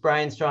 my name is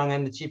Brian Strong.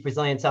 I'm the Chief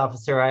Resilience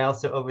Officer. I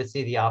also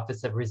oversee the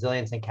Office of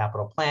Resilience and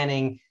Capital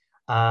Planning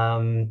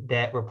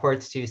that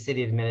reports to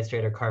City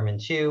Administrator Carmen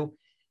Chu.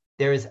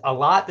 There's a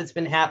lot that's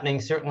been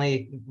happening,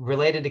 certainly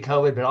related to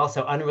COVID, but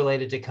also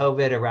unrelated to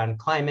COVID, around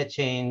climate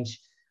change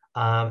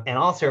and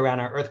also around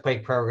our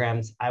earthquake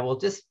programs. I will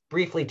just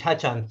briefly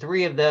touch on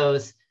 3 of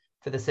those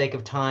for the sake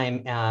of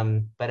time,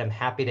 but I'm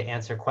happy to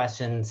answer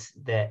questions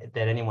that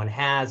anyone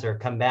has, or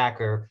come back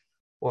or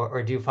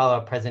do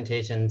follow-up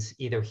presentations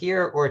either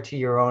here or to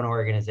your own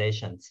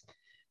organizations.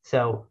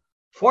 So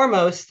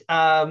foremost,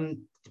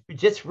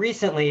 just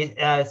recently,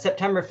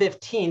 September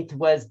 15th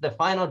was the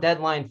final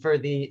deadline for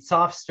the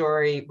soft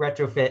story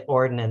retrofit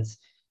ordinance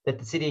that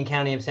the City and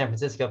County of San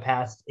Francisco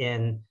passed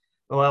in,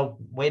 well,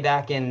 way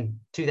back in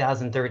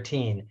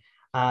 2013.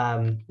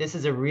 This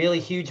is a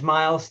really huge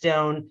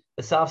milestone.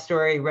 The soft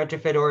story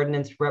retrofit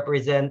ordinance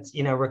represents,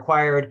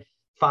 required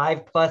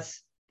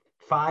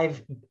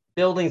 5+5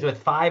 buildings with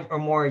 5 or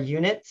more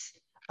units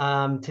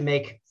to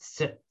make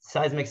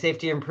seismic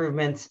safety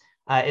improvements.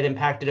 It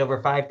impacted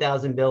over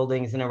 5,000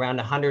 buildings, and around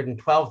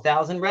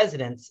 112,000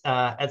 residents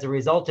as a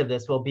result of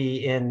this will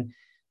be in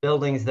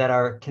buildings that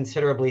are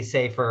considerably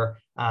safer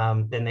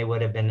than they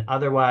would have been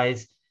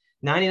otherwise.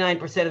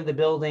 99% of the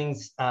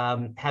buildings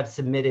have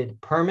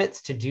submitted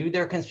permits to do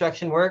their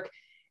construction work,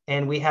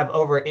 and we have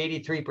over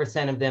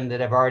 83% of them that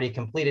have already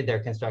completed their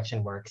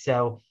construction work.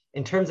 So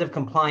in terms of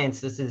compliance,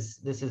 this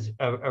is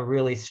a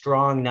really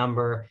strong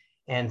number,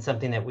 and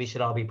something that we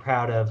should all be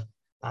proud of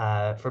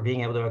for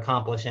being able to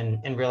accomplish,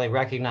 and really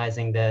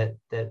recognizing that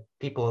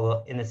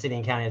people in the City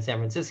and County of San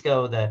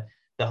Francisco, the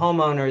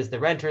homeowners, the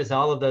renters,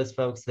 all of those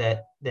folks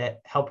that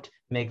helped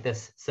make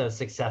this so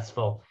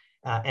successful.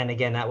 And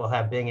again, that will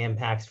have big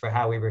impacts for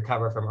how we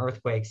recover from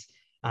earthquakes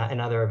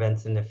and other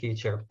events in the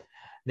future.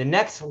 The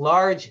next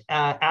large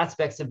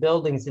aspects of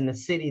buildings in the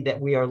city that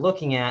we are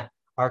looking at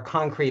are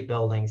concrete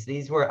buildings.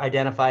 These were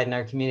identified in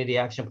our community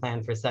action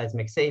plan for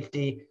seismic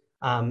safety.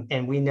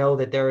 And we know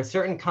that there are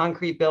certain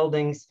concrete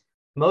buildings,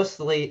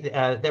 mostly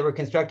that were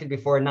constructed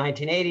before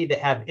 1980, that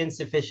have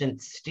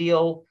insufficient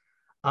steel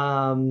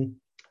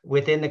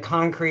within the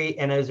concrete.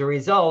 And as a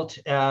result,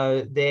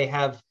 they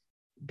have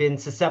been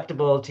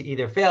susceptible to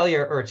either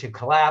failure or to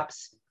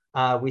collapse.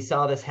 We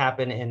saw this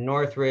happen in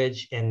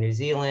Northridge in New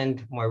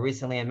Zealand, more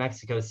recently in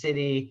Mexico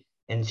City,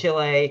 in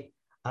Chile.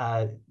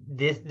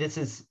 This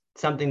is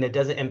something that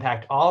doesn't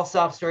impact all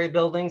soft story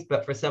buildings,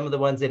 but for some of the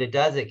ones that it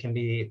does, it can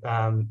be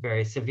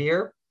very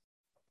severe.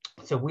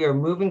 So we are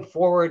moving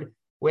forward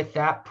with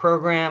that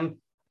program.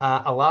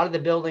 A lot of the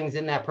buildings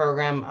in that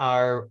program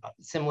are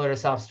similar to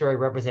soft story,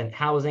 represent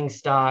housing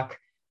stock,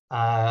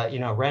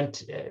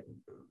 rent,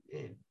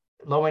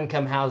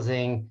 low-income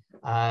housing,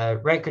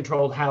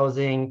 rent-controlled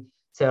housing.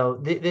 So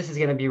this is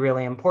going to be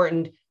really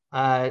important.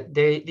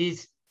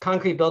 These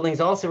concrete buildings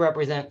also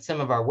represent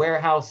some of our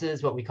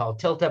warehouses, what we call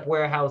tilt-up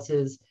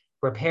warehouses,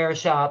 repair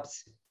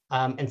shops,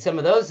 and some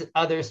of those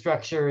other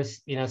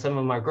structures, some of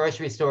them are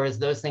grocery stores,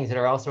 those things that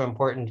are also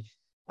important,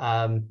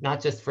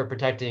 not just for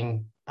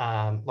protecting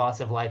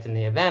loss of life in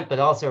the event, but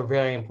also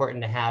very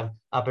important to have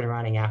up and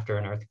running after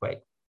an earthquake.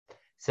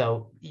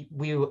 So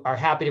we are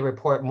happy to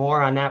report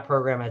more on that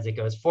program as it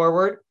goes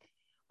forward.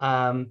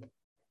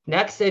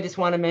 Next, I just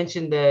want to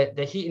mention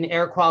the heat and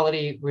air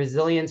quality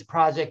resilience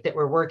project that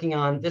we're working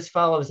on. This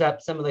follows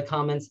up some of the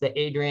comments that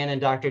Adrian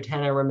and Dr.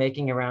 Tenner were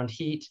making around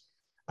heat.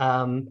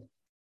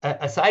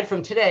 Aside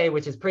from today,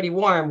 which is pretty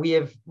warm,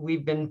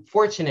 we've been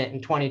fortunate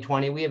in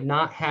 2020. We have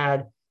not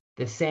had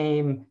the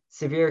same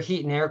severe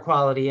heat and air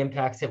quality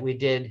impacts that we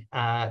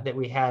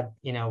had,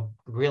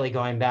 really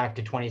going back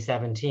to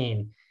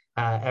 2017,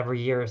 every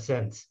year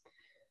since.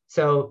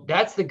 So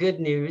that's the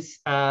good news.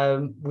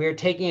 We're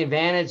taking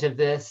advantage of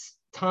this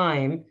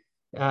time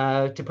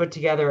to put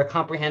together a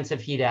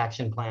comprehensive heat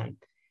action plan.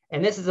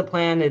 And this is a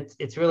plan,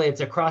 it's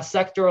a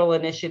cross-sectoral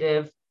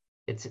initiative.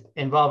 It's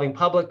involving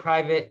public,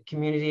 private,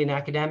 community, and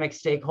academic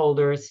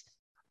stakeholders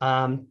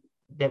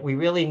that we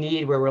really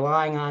need. We're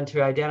relying on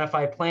to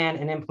identify, plan,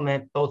 and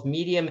implement both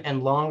medium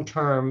and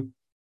long-term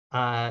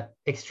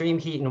extreme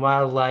heat and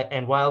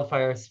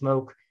wildfire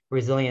smoke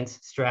resilience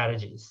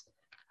strategies.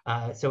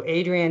 So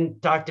Adrian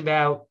talked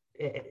about,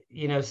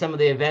 some of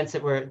the events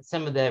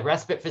some of the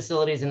respite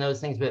facilities and those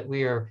things that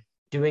we are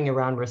doing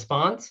around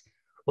response.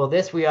 Well,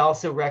 we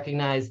also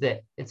recognize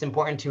that it's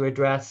important to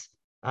address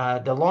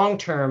the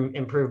long-term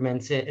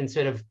improvements and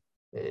sort of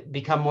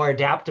become more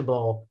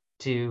adaptable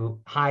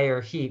to higher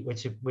heat,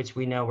 which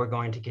we know we're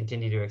going to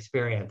continue to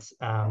experience,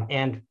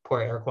 and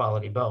poor air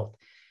quality both.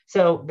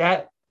 So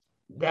that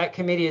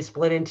committee is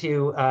split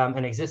into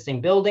an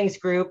existing buildings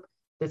group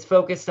that's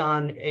focused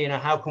on,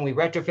 how can we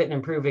retrofit and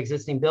improve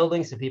existing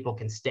buildings so people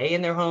can stay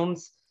in their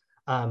homes,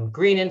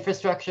 green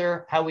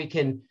infrastructure, how we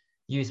can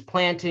use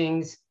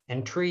plantings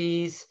and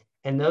trees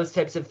and those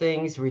types of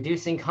things,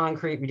 reducing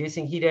concrete,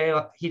 reducing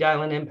heat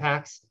island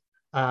impacts,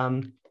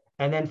 and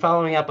then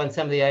following up on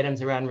some of the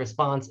items around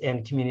response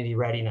and community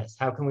readiness.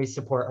 How can we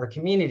support our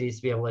communities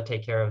to be able to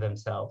take care of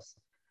themselves?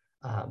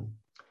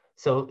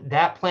 So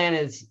that plan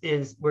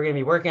is we're going to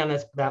be working on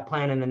that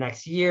plan in the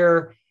next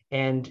year,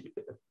 and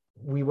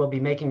we will be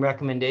making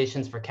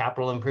recommendations for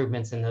capital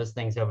improvements and those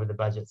things over the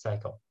budget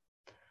cycle.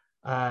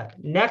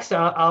 Next,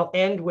 I'll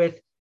end with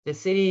the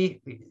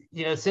city.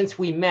 Since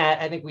we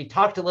met, I think we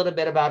talked a little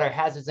bit about our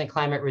hazards and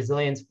climate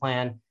resilience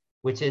plan,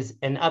 which is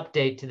an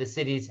update to the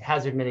city's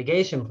hazard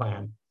mitigation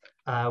plan,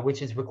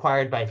 which is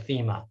required by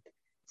FEMA.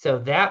 So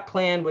that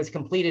plan was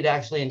completed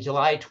actually in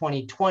July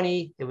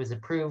 2020. It was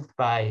approved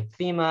by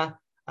FEMA.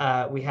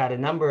 We had a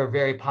number of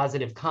very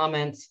positive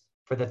comments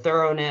for the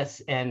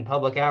thoroughness and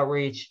public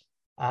outreach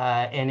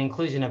and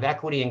inclusion of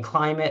equity and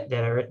climate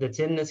that's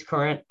in this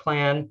current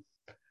plan.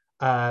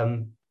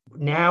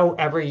 Now,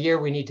 every year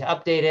we need to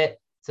update it.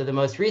 So the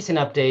most recent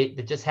update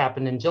that just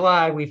happened in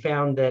July, we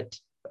found that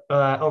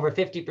over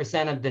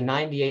 50% of the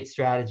 98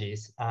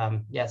 strategies,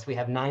 yes, we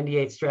have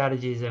 98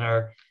 strategies in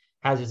our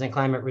hazards and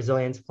climate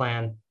resilience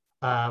plan,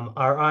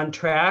 are on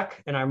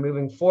track and are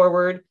moving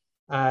forward.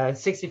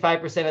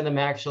 65% of them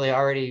actually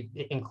already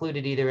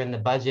included either in the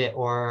budget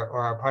or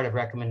are part of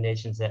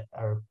recommendations that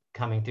are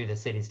coming through the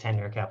city's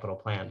 10-year capital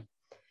plan.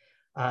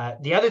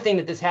 The other thing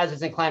that this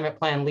hazards and climate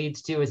plan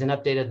leads to is an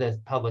update of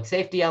the public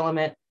safety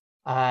element.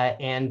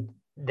 And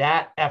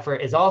that effort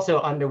is also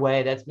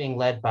underway. That's being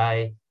led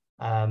by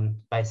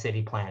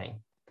city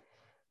planning.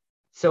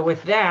 So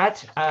with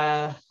that,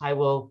 I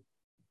will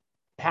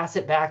pass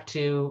it back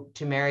to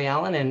Mary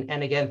Ellen.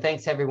 And again,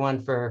 thanks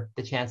everyone for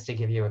the chance to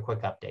give you a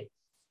quick update.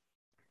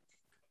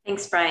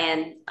 Thanks,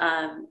 Brian.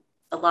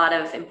 A lot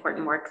of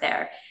important work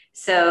there.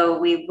 So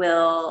we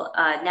will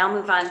now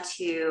move on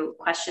to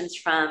questions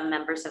from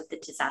members of the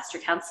Disaster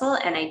Council.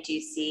 And I do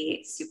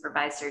see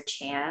Supervisor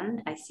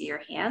Chan. I see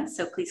your hand.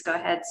 So please go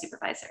ahead,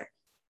 Supervisor.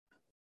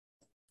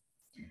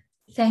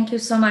 Thank you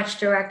so much,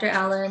 Director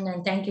Allen.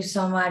 And thank you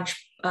so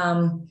much,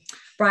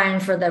 Brian,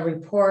 for the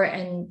report.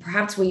 And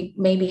perhaps we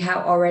maybe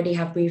already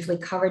have briefly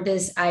covered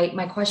this.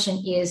 My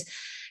question is,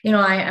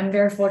 I'm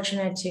very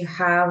fortunate to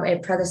have a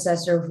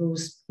predecessor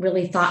who's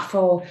really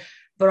thoughtful,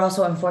 but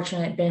also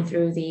unfortunate, been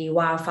through the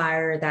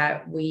wildfire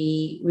that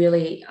we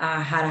really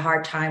had a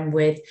hard time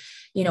with,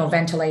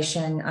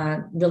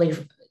 ventilation, really,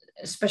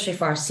 especially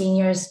for our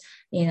seniors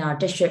in our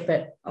district,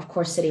 but of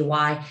course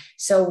citywide.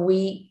 So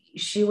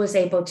she was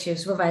able to,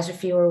 Supervisor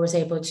Fewer was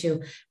able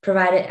to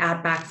provide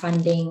add back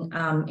funding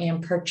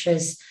and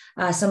purchase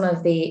some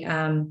of the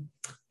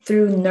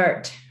through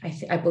NERT,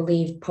 I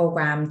believe,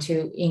 program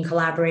in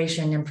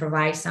collaboration and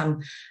provide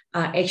some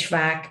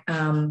HVAC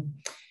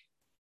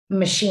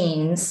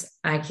machines.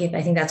 I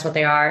think that's what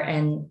they are,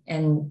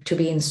 and to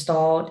be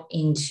installed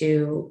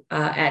into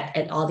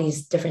at all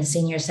these different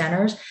senior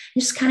centers. I'm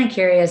just kind of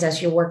curious,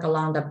 as you work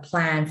along the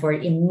plan for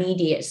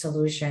immediate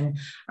solution,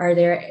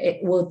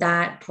 will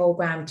that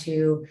program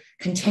to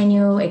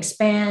continue,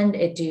 expand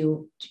it?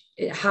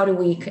 How do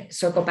we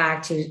circle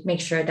back to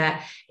make sure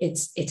that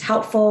it's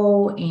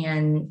helpful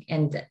and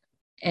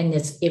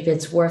if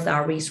it's worth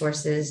our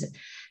resources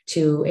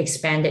to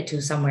expand it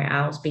to somewhere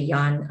else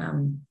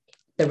beyond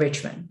the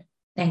Richmond?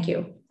 Thank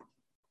you.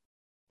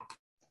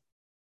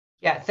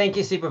 Yeah, thank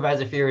you,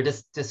 Supervisor Fewer.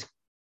 Just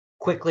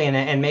quickly,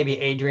 and maybe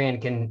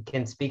Adrian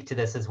can speak to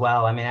this as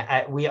well. I mean,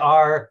 we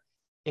are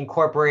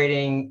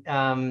incorporating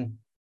being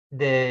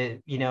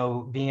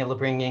able to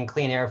bring in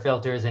clean air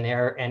filters and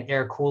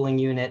air cooling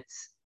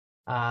units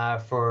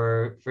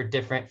for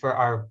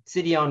our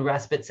city-owned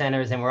respite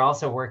centers, and we're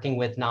also working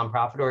with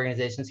nonprofit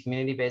organizations,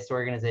 community-based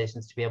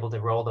organizations, to be able to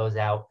roll those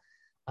out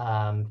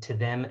to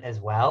them as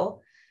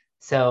well.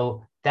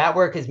 So that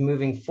work is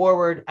moving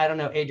forward. I don't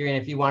know, Adrian,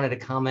 if you wanted to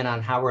comment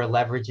on how we're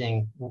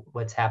leveraging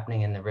what's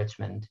happening in the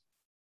Richmond.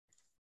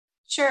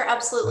 Sure,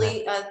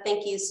 absolutely.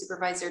 Thank you,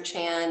 Supervisor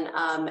Chan.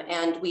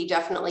 And we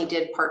definitely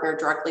did partner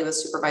directly with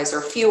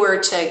Supervisor Fewer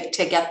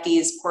to get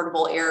these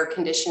portable air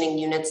conditioning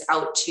units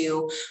out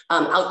to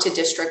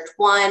District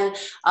 1.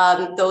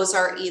 Those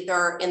are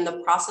either in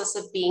the process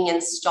of being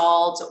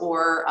installed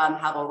or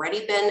have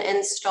already been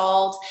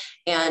installed.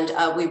 And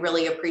we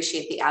really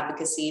appreciate the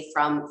advocacy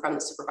from the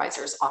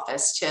supervisor's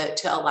office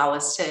to allow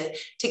us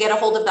to get a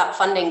hold of that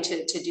funding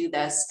to do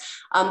this.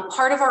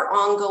 Part of our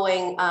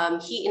ongoing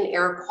heat and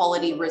air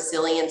quality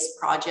resilience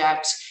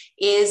project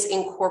is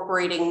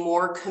incorporating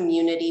more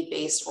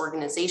community-based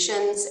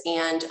organizations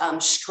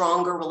and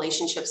stronger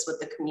relationships with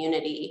the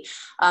community.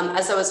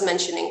 As I was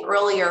mentioning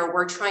earlier,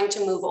 we're trying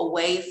to move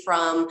away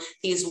from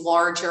these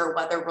larger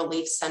weather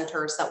relief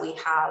centers that we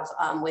have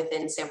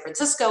within San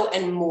Francisco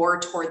and more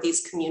toward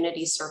these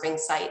community serving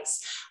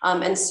sites.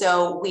 And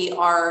so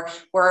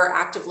we're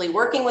actively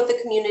working with the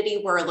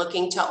community. We're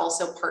looking to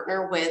also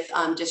partner with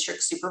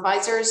district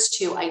supervisors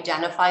to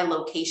identify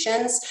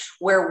locations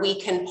where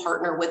we can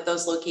partner with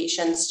those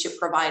locations to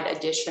provide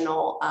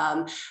additional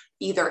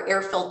either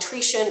air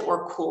filtration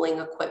or cooling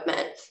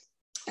equipment.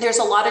 There's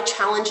a lot of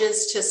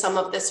challenges to some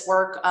of this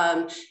work.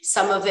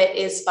 Some of it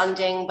is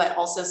funding, but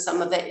also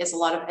some of it is a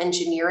lot of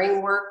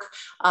engineering work.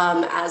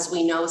 As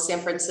we know, San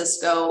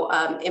Francisco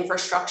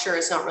infrastructure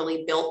is not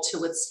really built to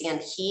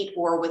withstand heat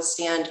or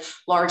withstand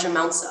large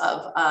amounts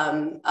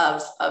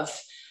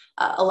of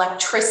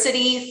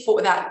electricity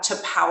for that to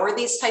power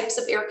these types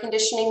of air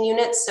conditioning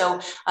units. So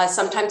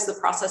sometimes the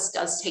process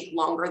does take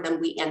longer than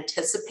we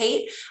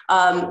anticipate,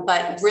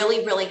 but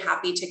really, really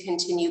happy to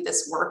continue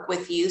this work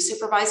with you,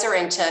 Supervisor,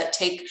 and to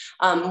take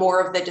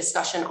more of the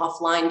discussion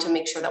offline to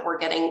make sure that we're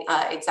getting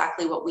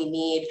exactly what we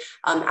need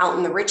out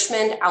in the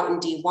Richmond, out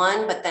in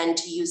D1, but then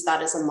to use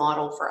that as a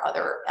model for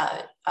other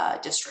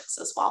districts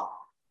as well.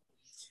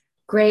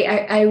 Great.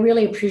 I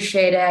really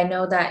appreciate it. I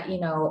know that,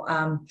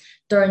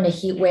 during the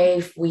heat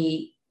wave,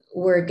 we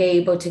were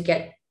able to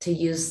get to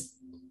use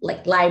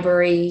like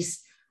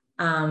libraries,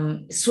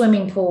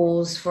 swimming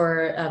pools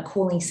for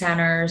cooling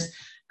centers.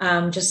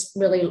 Just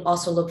really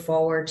also look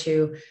forward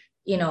to,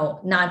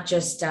 not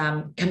just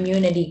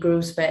community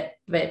groups, but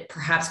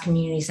perhaps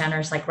community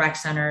centers like rec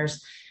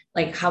centers.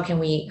 Like how can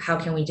we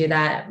do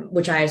that?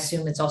 Which I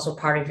assume is also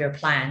part of your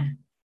plan.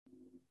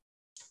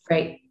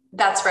 Great.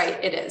 That's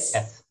right. It is.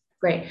 Yes.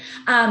 Great.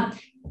 I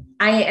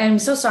am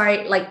so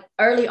sorry, like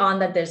early on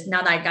now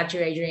that I got you,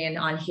 Adrian,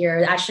 on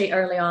here, actually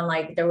early on,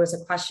 like there was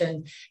a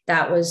question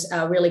that was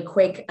really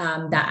quick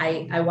that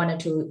I wanted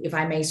to, if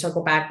I may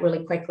circle back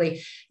really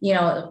quickly,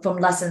 from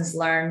lessons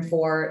learned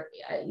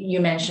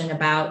you mentioned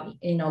about,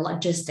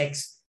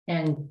 logistics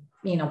and,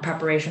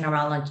 preparation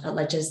around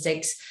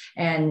logistics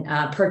and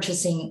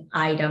purchasing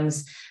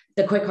items.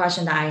 The quick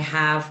question that I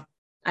have,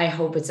 I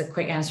hope it's a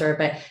quick answer,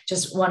 but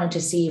just wanted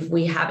to see if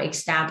we have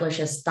established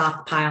a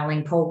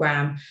stockpiling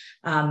program,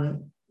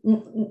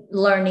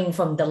 learning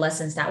from the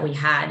lessons that we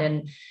had,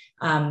 and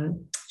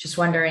just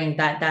wondering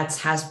that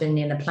has been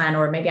in the plan,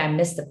 or maybe I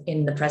missed it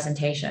in the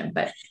presentation,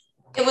 but.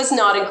 It was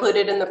not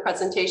included in the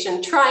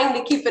presentation, trying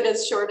to keep it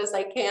as short as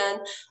I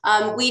can.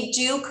 We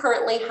do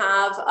currently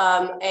have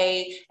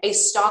a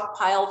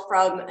stockpile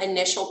from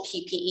initial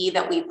PPE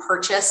that we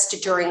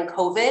purchased during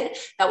COVID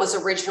that was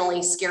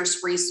originally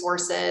scarce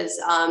resources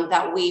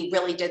that we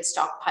really did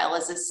stockpile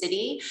as a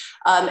city.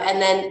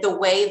 And then the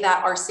way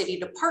that our city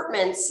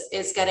departments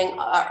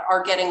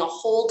are getting a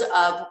hold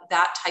of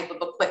that type of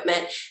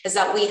equipment is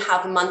that we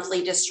have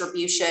monthly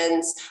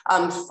distributions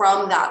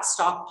from that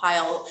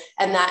stockpile,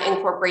 and that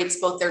incorporates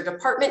both their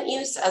department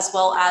use as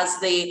well as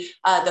the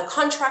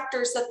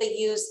contractors that they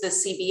use, the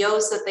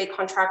CBOs that they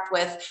contract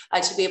with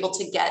to be able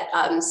to get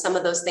some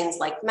of those things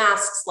like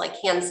masks, like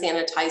hand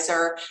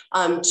sanitizer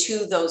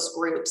to those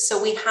groups.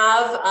 So we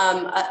have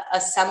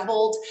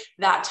assembled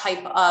that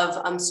type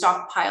of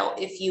stockpile,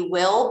 if you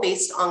will,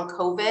 based on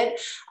COVID.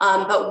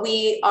 But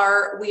we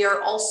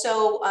are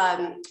also,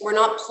 we're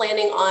not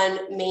planning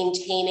on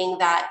maintaining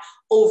that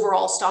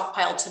overall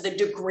stockpile to the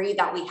degree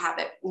that we have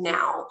it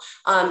now,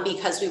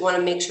 because we want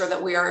to make sure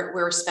that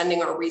we're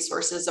spending our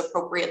resources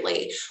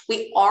appropriately.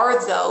 We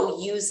are,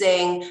 though,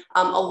 using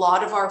a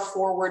lot of our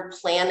forward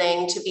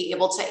planning to be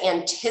able to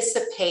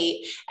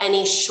anticipate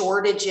any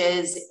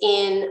shortages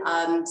in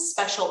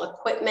special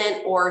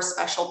equipment or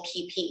special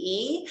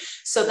PPE,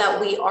 so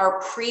that we are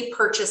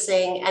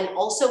pre-purchasing and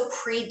also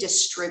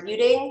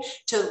pre-distributing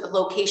to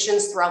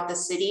locations throughout the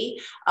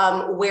city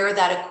where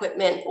that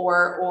equipment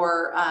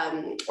or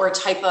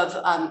type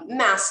of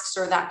masks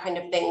or that kind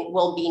of thing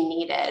will be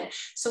needed.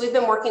 So we've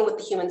been working with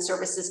the Human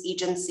Services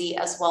Agency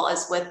as well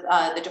as with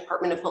the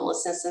Department of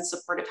Homelessness and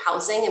Supportive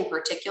Housing in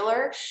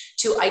particular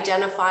to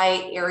identify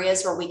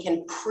areas where we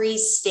can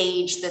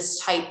pre-stage this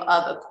type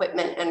of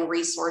equipment and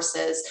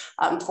resources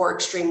for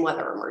extreme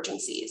weather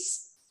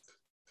emergencies.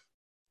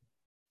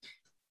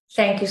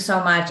 Thank you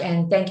so much.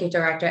 And thank you,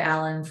 Director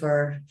Allen,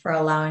 for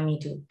allowing me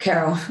to,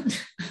 Carol.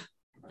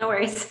 No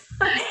worries.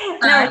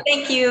 No,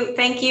 thank you.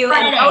 Thank you.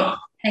 And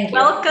thank you.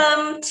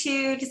 Welcome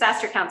to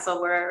Disaster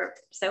Council. We're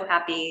so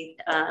happy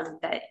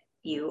that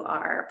you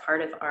are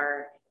part of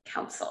our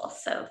council.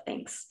 So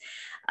thanks.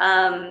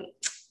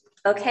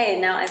 Okay,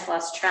 now I've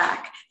lost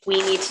track.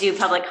 We need to do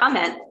public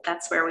comment.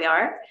 That's where we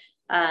are.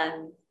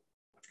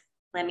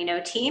 Let me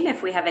know, team,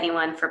 if we have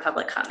anyone for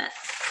public comment.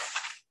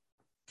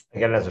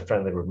 Again, as a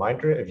friendly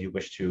reminder, if you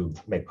wish to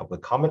make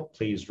public comment,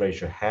 please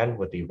raise your hand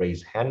with the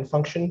raise hand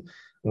function.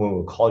 We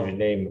will call your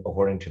name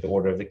according to the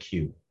order of the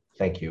queue.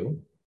 Thank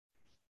you.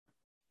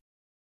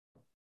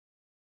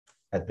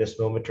 At this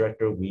moment,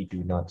 Director, we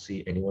do not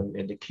see anyone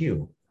in the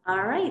queue.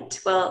 All right,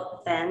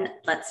 well, then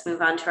let's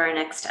move on to our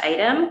next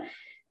item,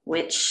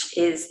 which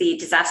is the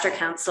Disaster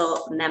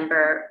Council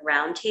Member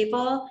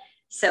Roundtable.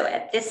 So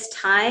at this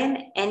time,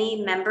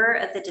 any member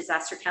of the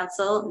Disaster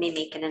Council may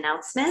make an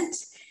announcement.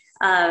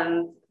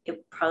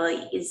 It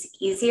probably is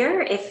easier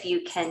if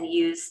you can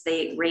use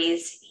the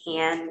raise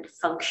hand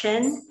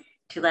function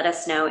to let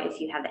us know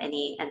if you have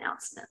any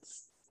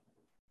announcements.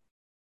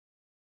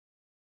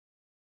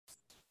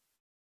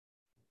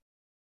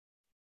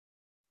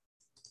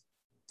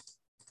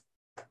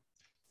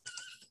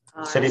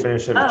 City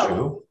Administrator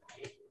Chu.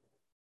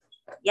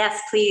 Yes,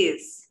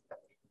 please.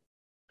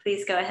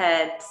 Please go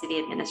ahead, City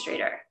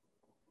Administrator.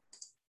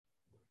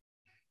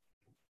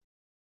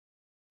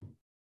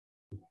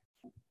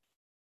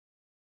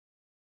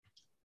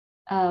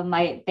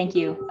 Thank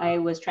you. I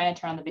was trying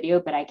to turn on the video,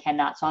 but I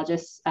cannot. So I'll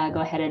just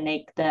go ahead and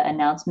make the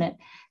announcement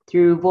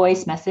through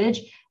voice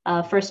message.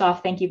 First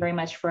off, thank you very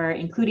much for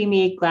including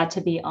me. Glad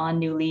to be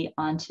newly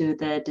onto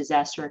the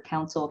Disaster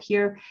Council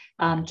here.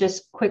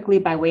 Just quickly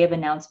by way of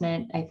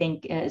announcement, I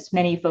think as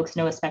many folks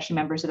know, especially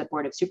members of the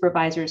Board of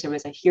Supervisors, there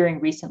was a hearing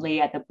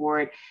recently at the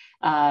board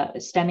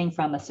stemming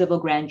from a civil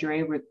grand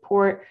jury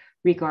report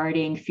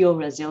regarding fuel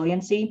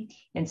resiliency.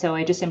 And so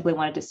I just simply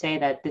wanted to say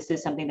that this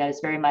is something that is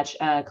very much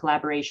a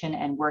collaboration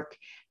and work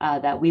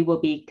that we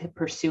will be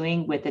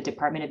pursuing with the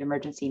Department of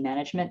Emergency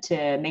Management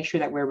to make sure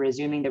that we're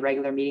resuming the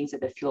regular meetings of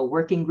the fuel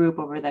working group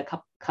over the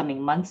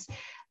coming months.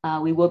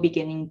 We will be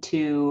beginning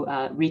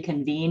to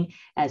reconvene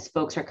as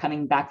folks are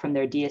coming back from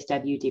their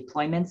DSW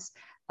deployments.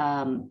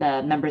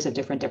 The members of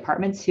different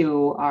departments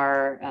who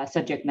are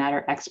subject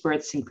matter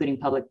experts, including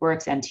Public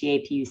Works,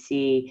 MTA,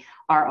 PUC,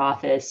 our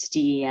office,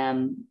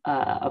 DEM,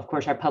 of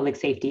course, our public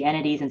safety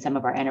entities and some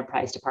of our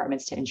enterprise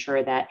departments to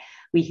ensure that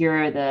we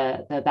hear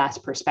the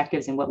vast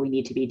perspectives and what we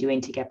need to be doing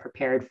to get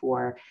prepared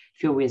for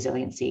fuel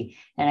resiliency.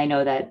 And I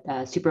know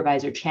that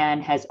Supervisor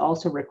Chan has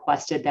also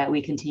requested that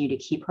we continue to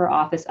keep her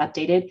office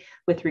updated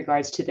with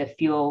regards to the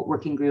fuel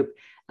working group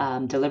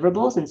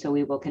deliverables. And so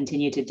we will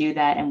continue to do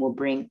that and we'll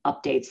bring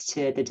updates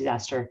to the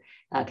Disaster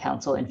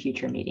Council in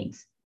future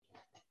meetings.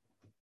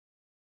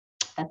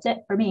 That's it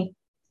for me.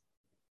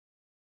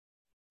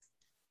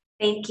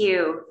 Thank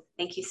you.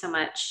 Thank you so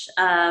much.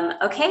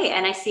 Okay,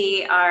 and I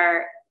see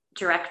our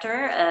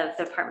Director of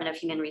the Department of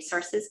Human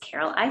Resources,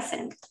 Carol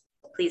Eisen.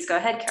 Please go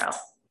ahead, Carol.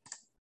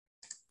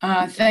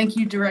 Thank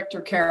you,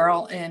 Director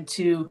Carol, and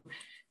to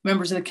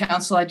members of the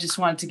council. I just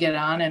wanted to get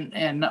on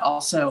and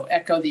also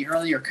echo the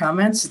earlier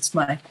comments. It's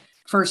my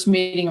first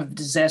meeting of the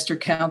Disaster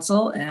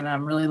Council, and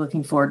I'm really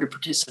looking forward to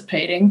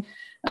participating.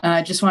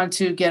 I just wanted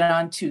to get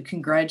on to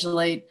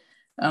congratulate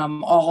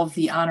all of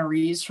the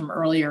honorees from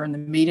earlier in the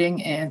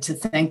meeting and to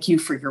thank you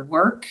for your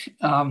work.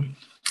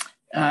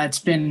 It's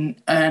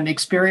been an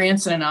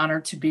experience and an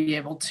honor to be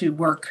able to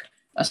work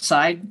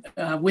aside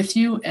with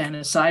you and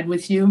aside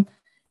with you.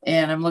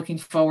 And I'm looking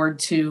forward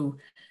to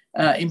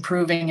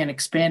improving and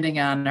expanding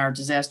on our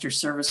disaster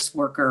service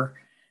worker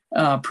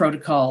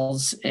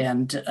protocols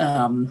and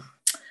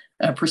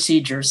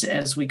procedures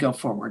as we go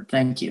forward.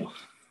 Thank you.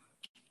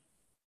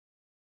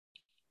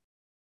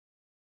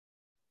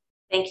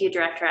 Thank you,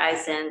 Director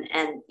Eisen,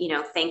 and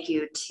thank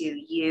you to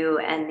you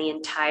and the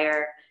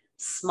entire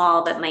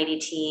small but mighty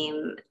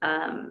team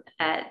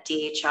at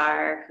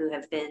DHR who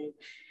have been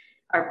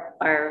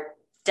are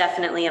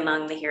definitely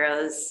among the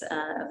heroes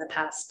of the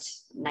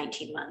past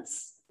 19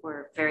 months.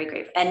 We're very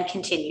grateful and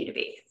continue to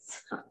be.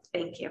 So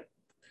thank you.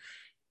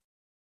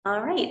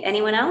 All right,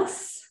 anyone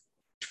else?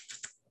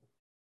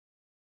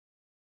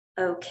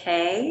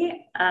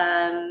 Okay,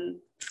 I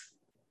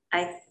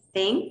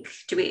think,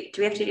 do we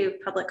have to do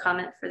public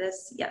comment for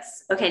this?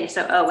 Yes. Okay,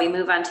 so we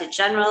move on to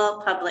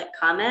general public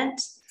comment.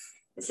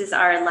 This is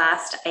our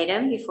last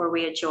item before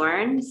we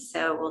adjourn.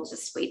 So we'll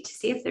just wait to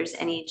see if there's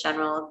any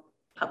general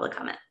public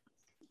comment.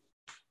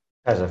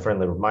 As a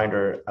friendly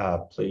reminder,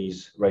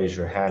 please raise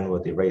your hand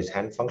with the raise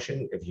hand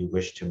function if you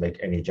wish to make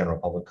any general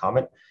public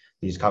comment.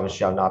 These comments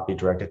shall not be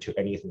directed to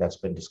anything that's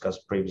been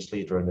discussed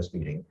previously during this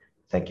meeting.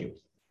 Thank you.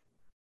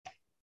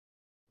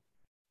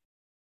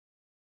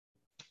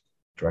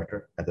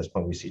 Director, at this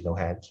point, we see no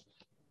hands.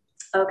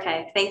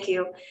 Okay, thank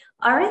you.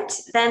 All right,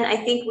 then I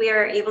think we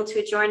are able to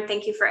adjourn.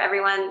 Thank you for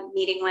everyone.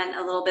 Meeting went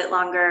a little bit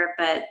longer,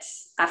 but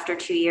after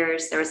 2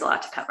 years, there was a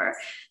lot to cover.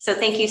 So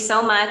thank you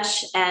so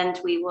much, and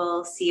we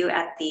will see you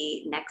at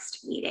the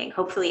next meeting,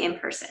 hopefully in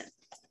person.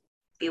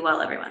 Be well,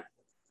 everyone.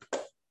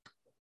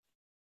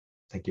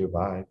 Thank you,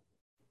 bye.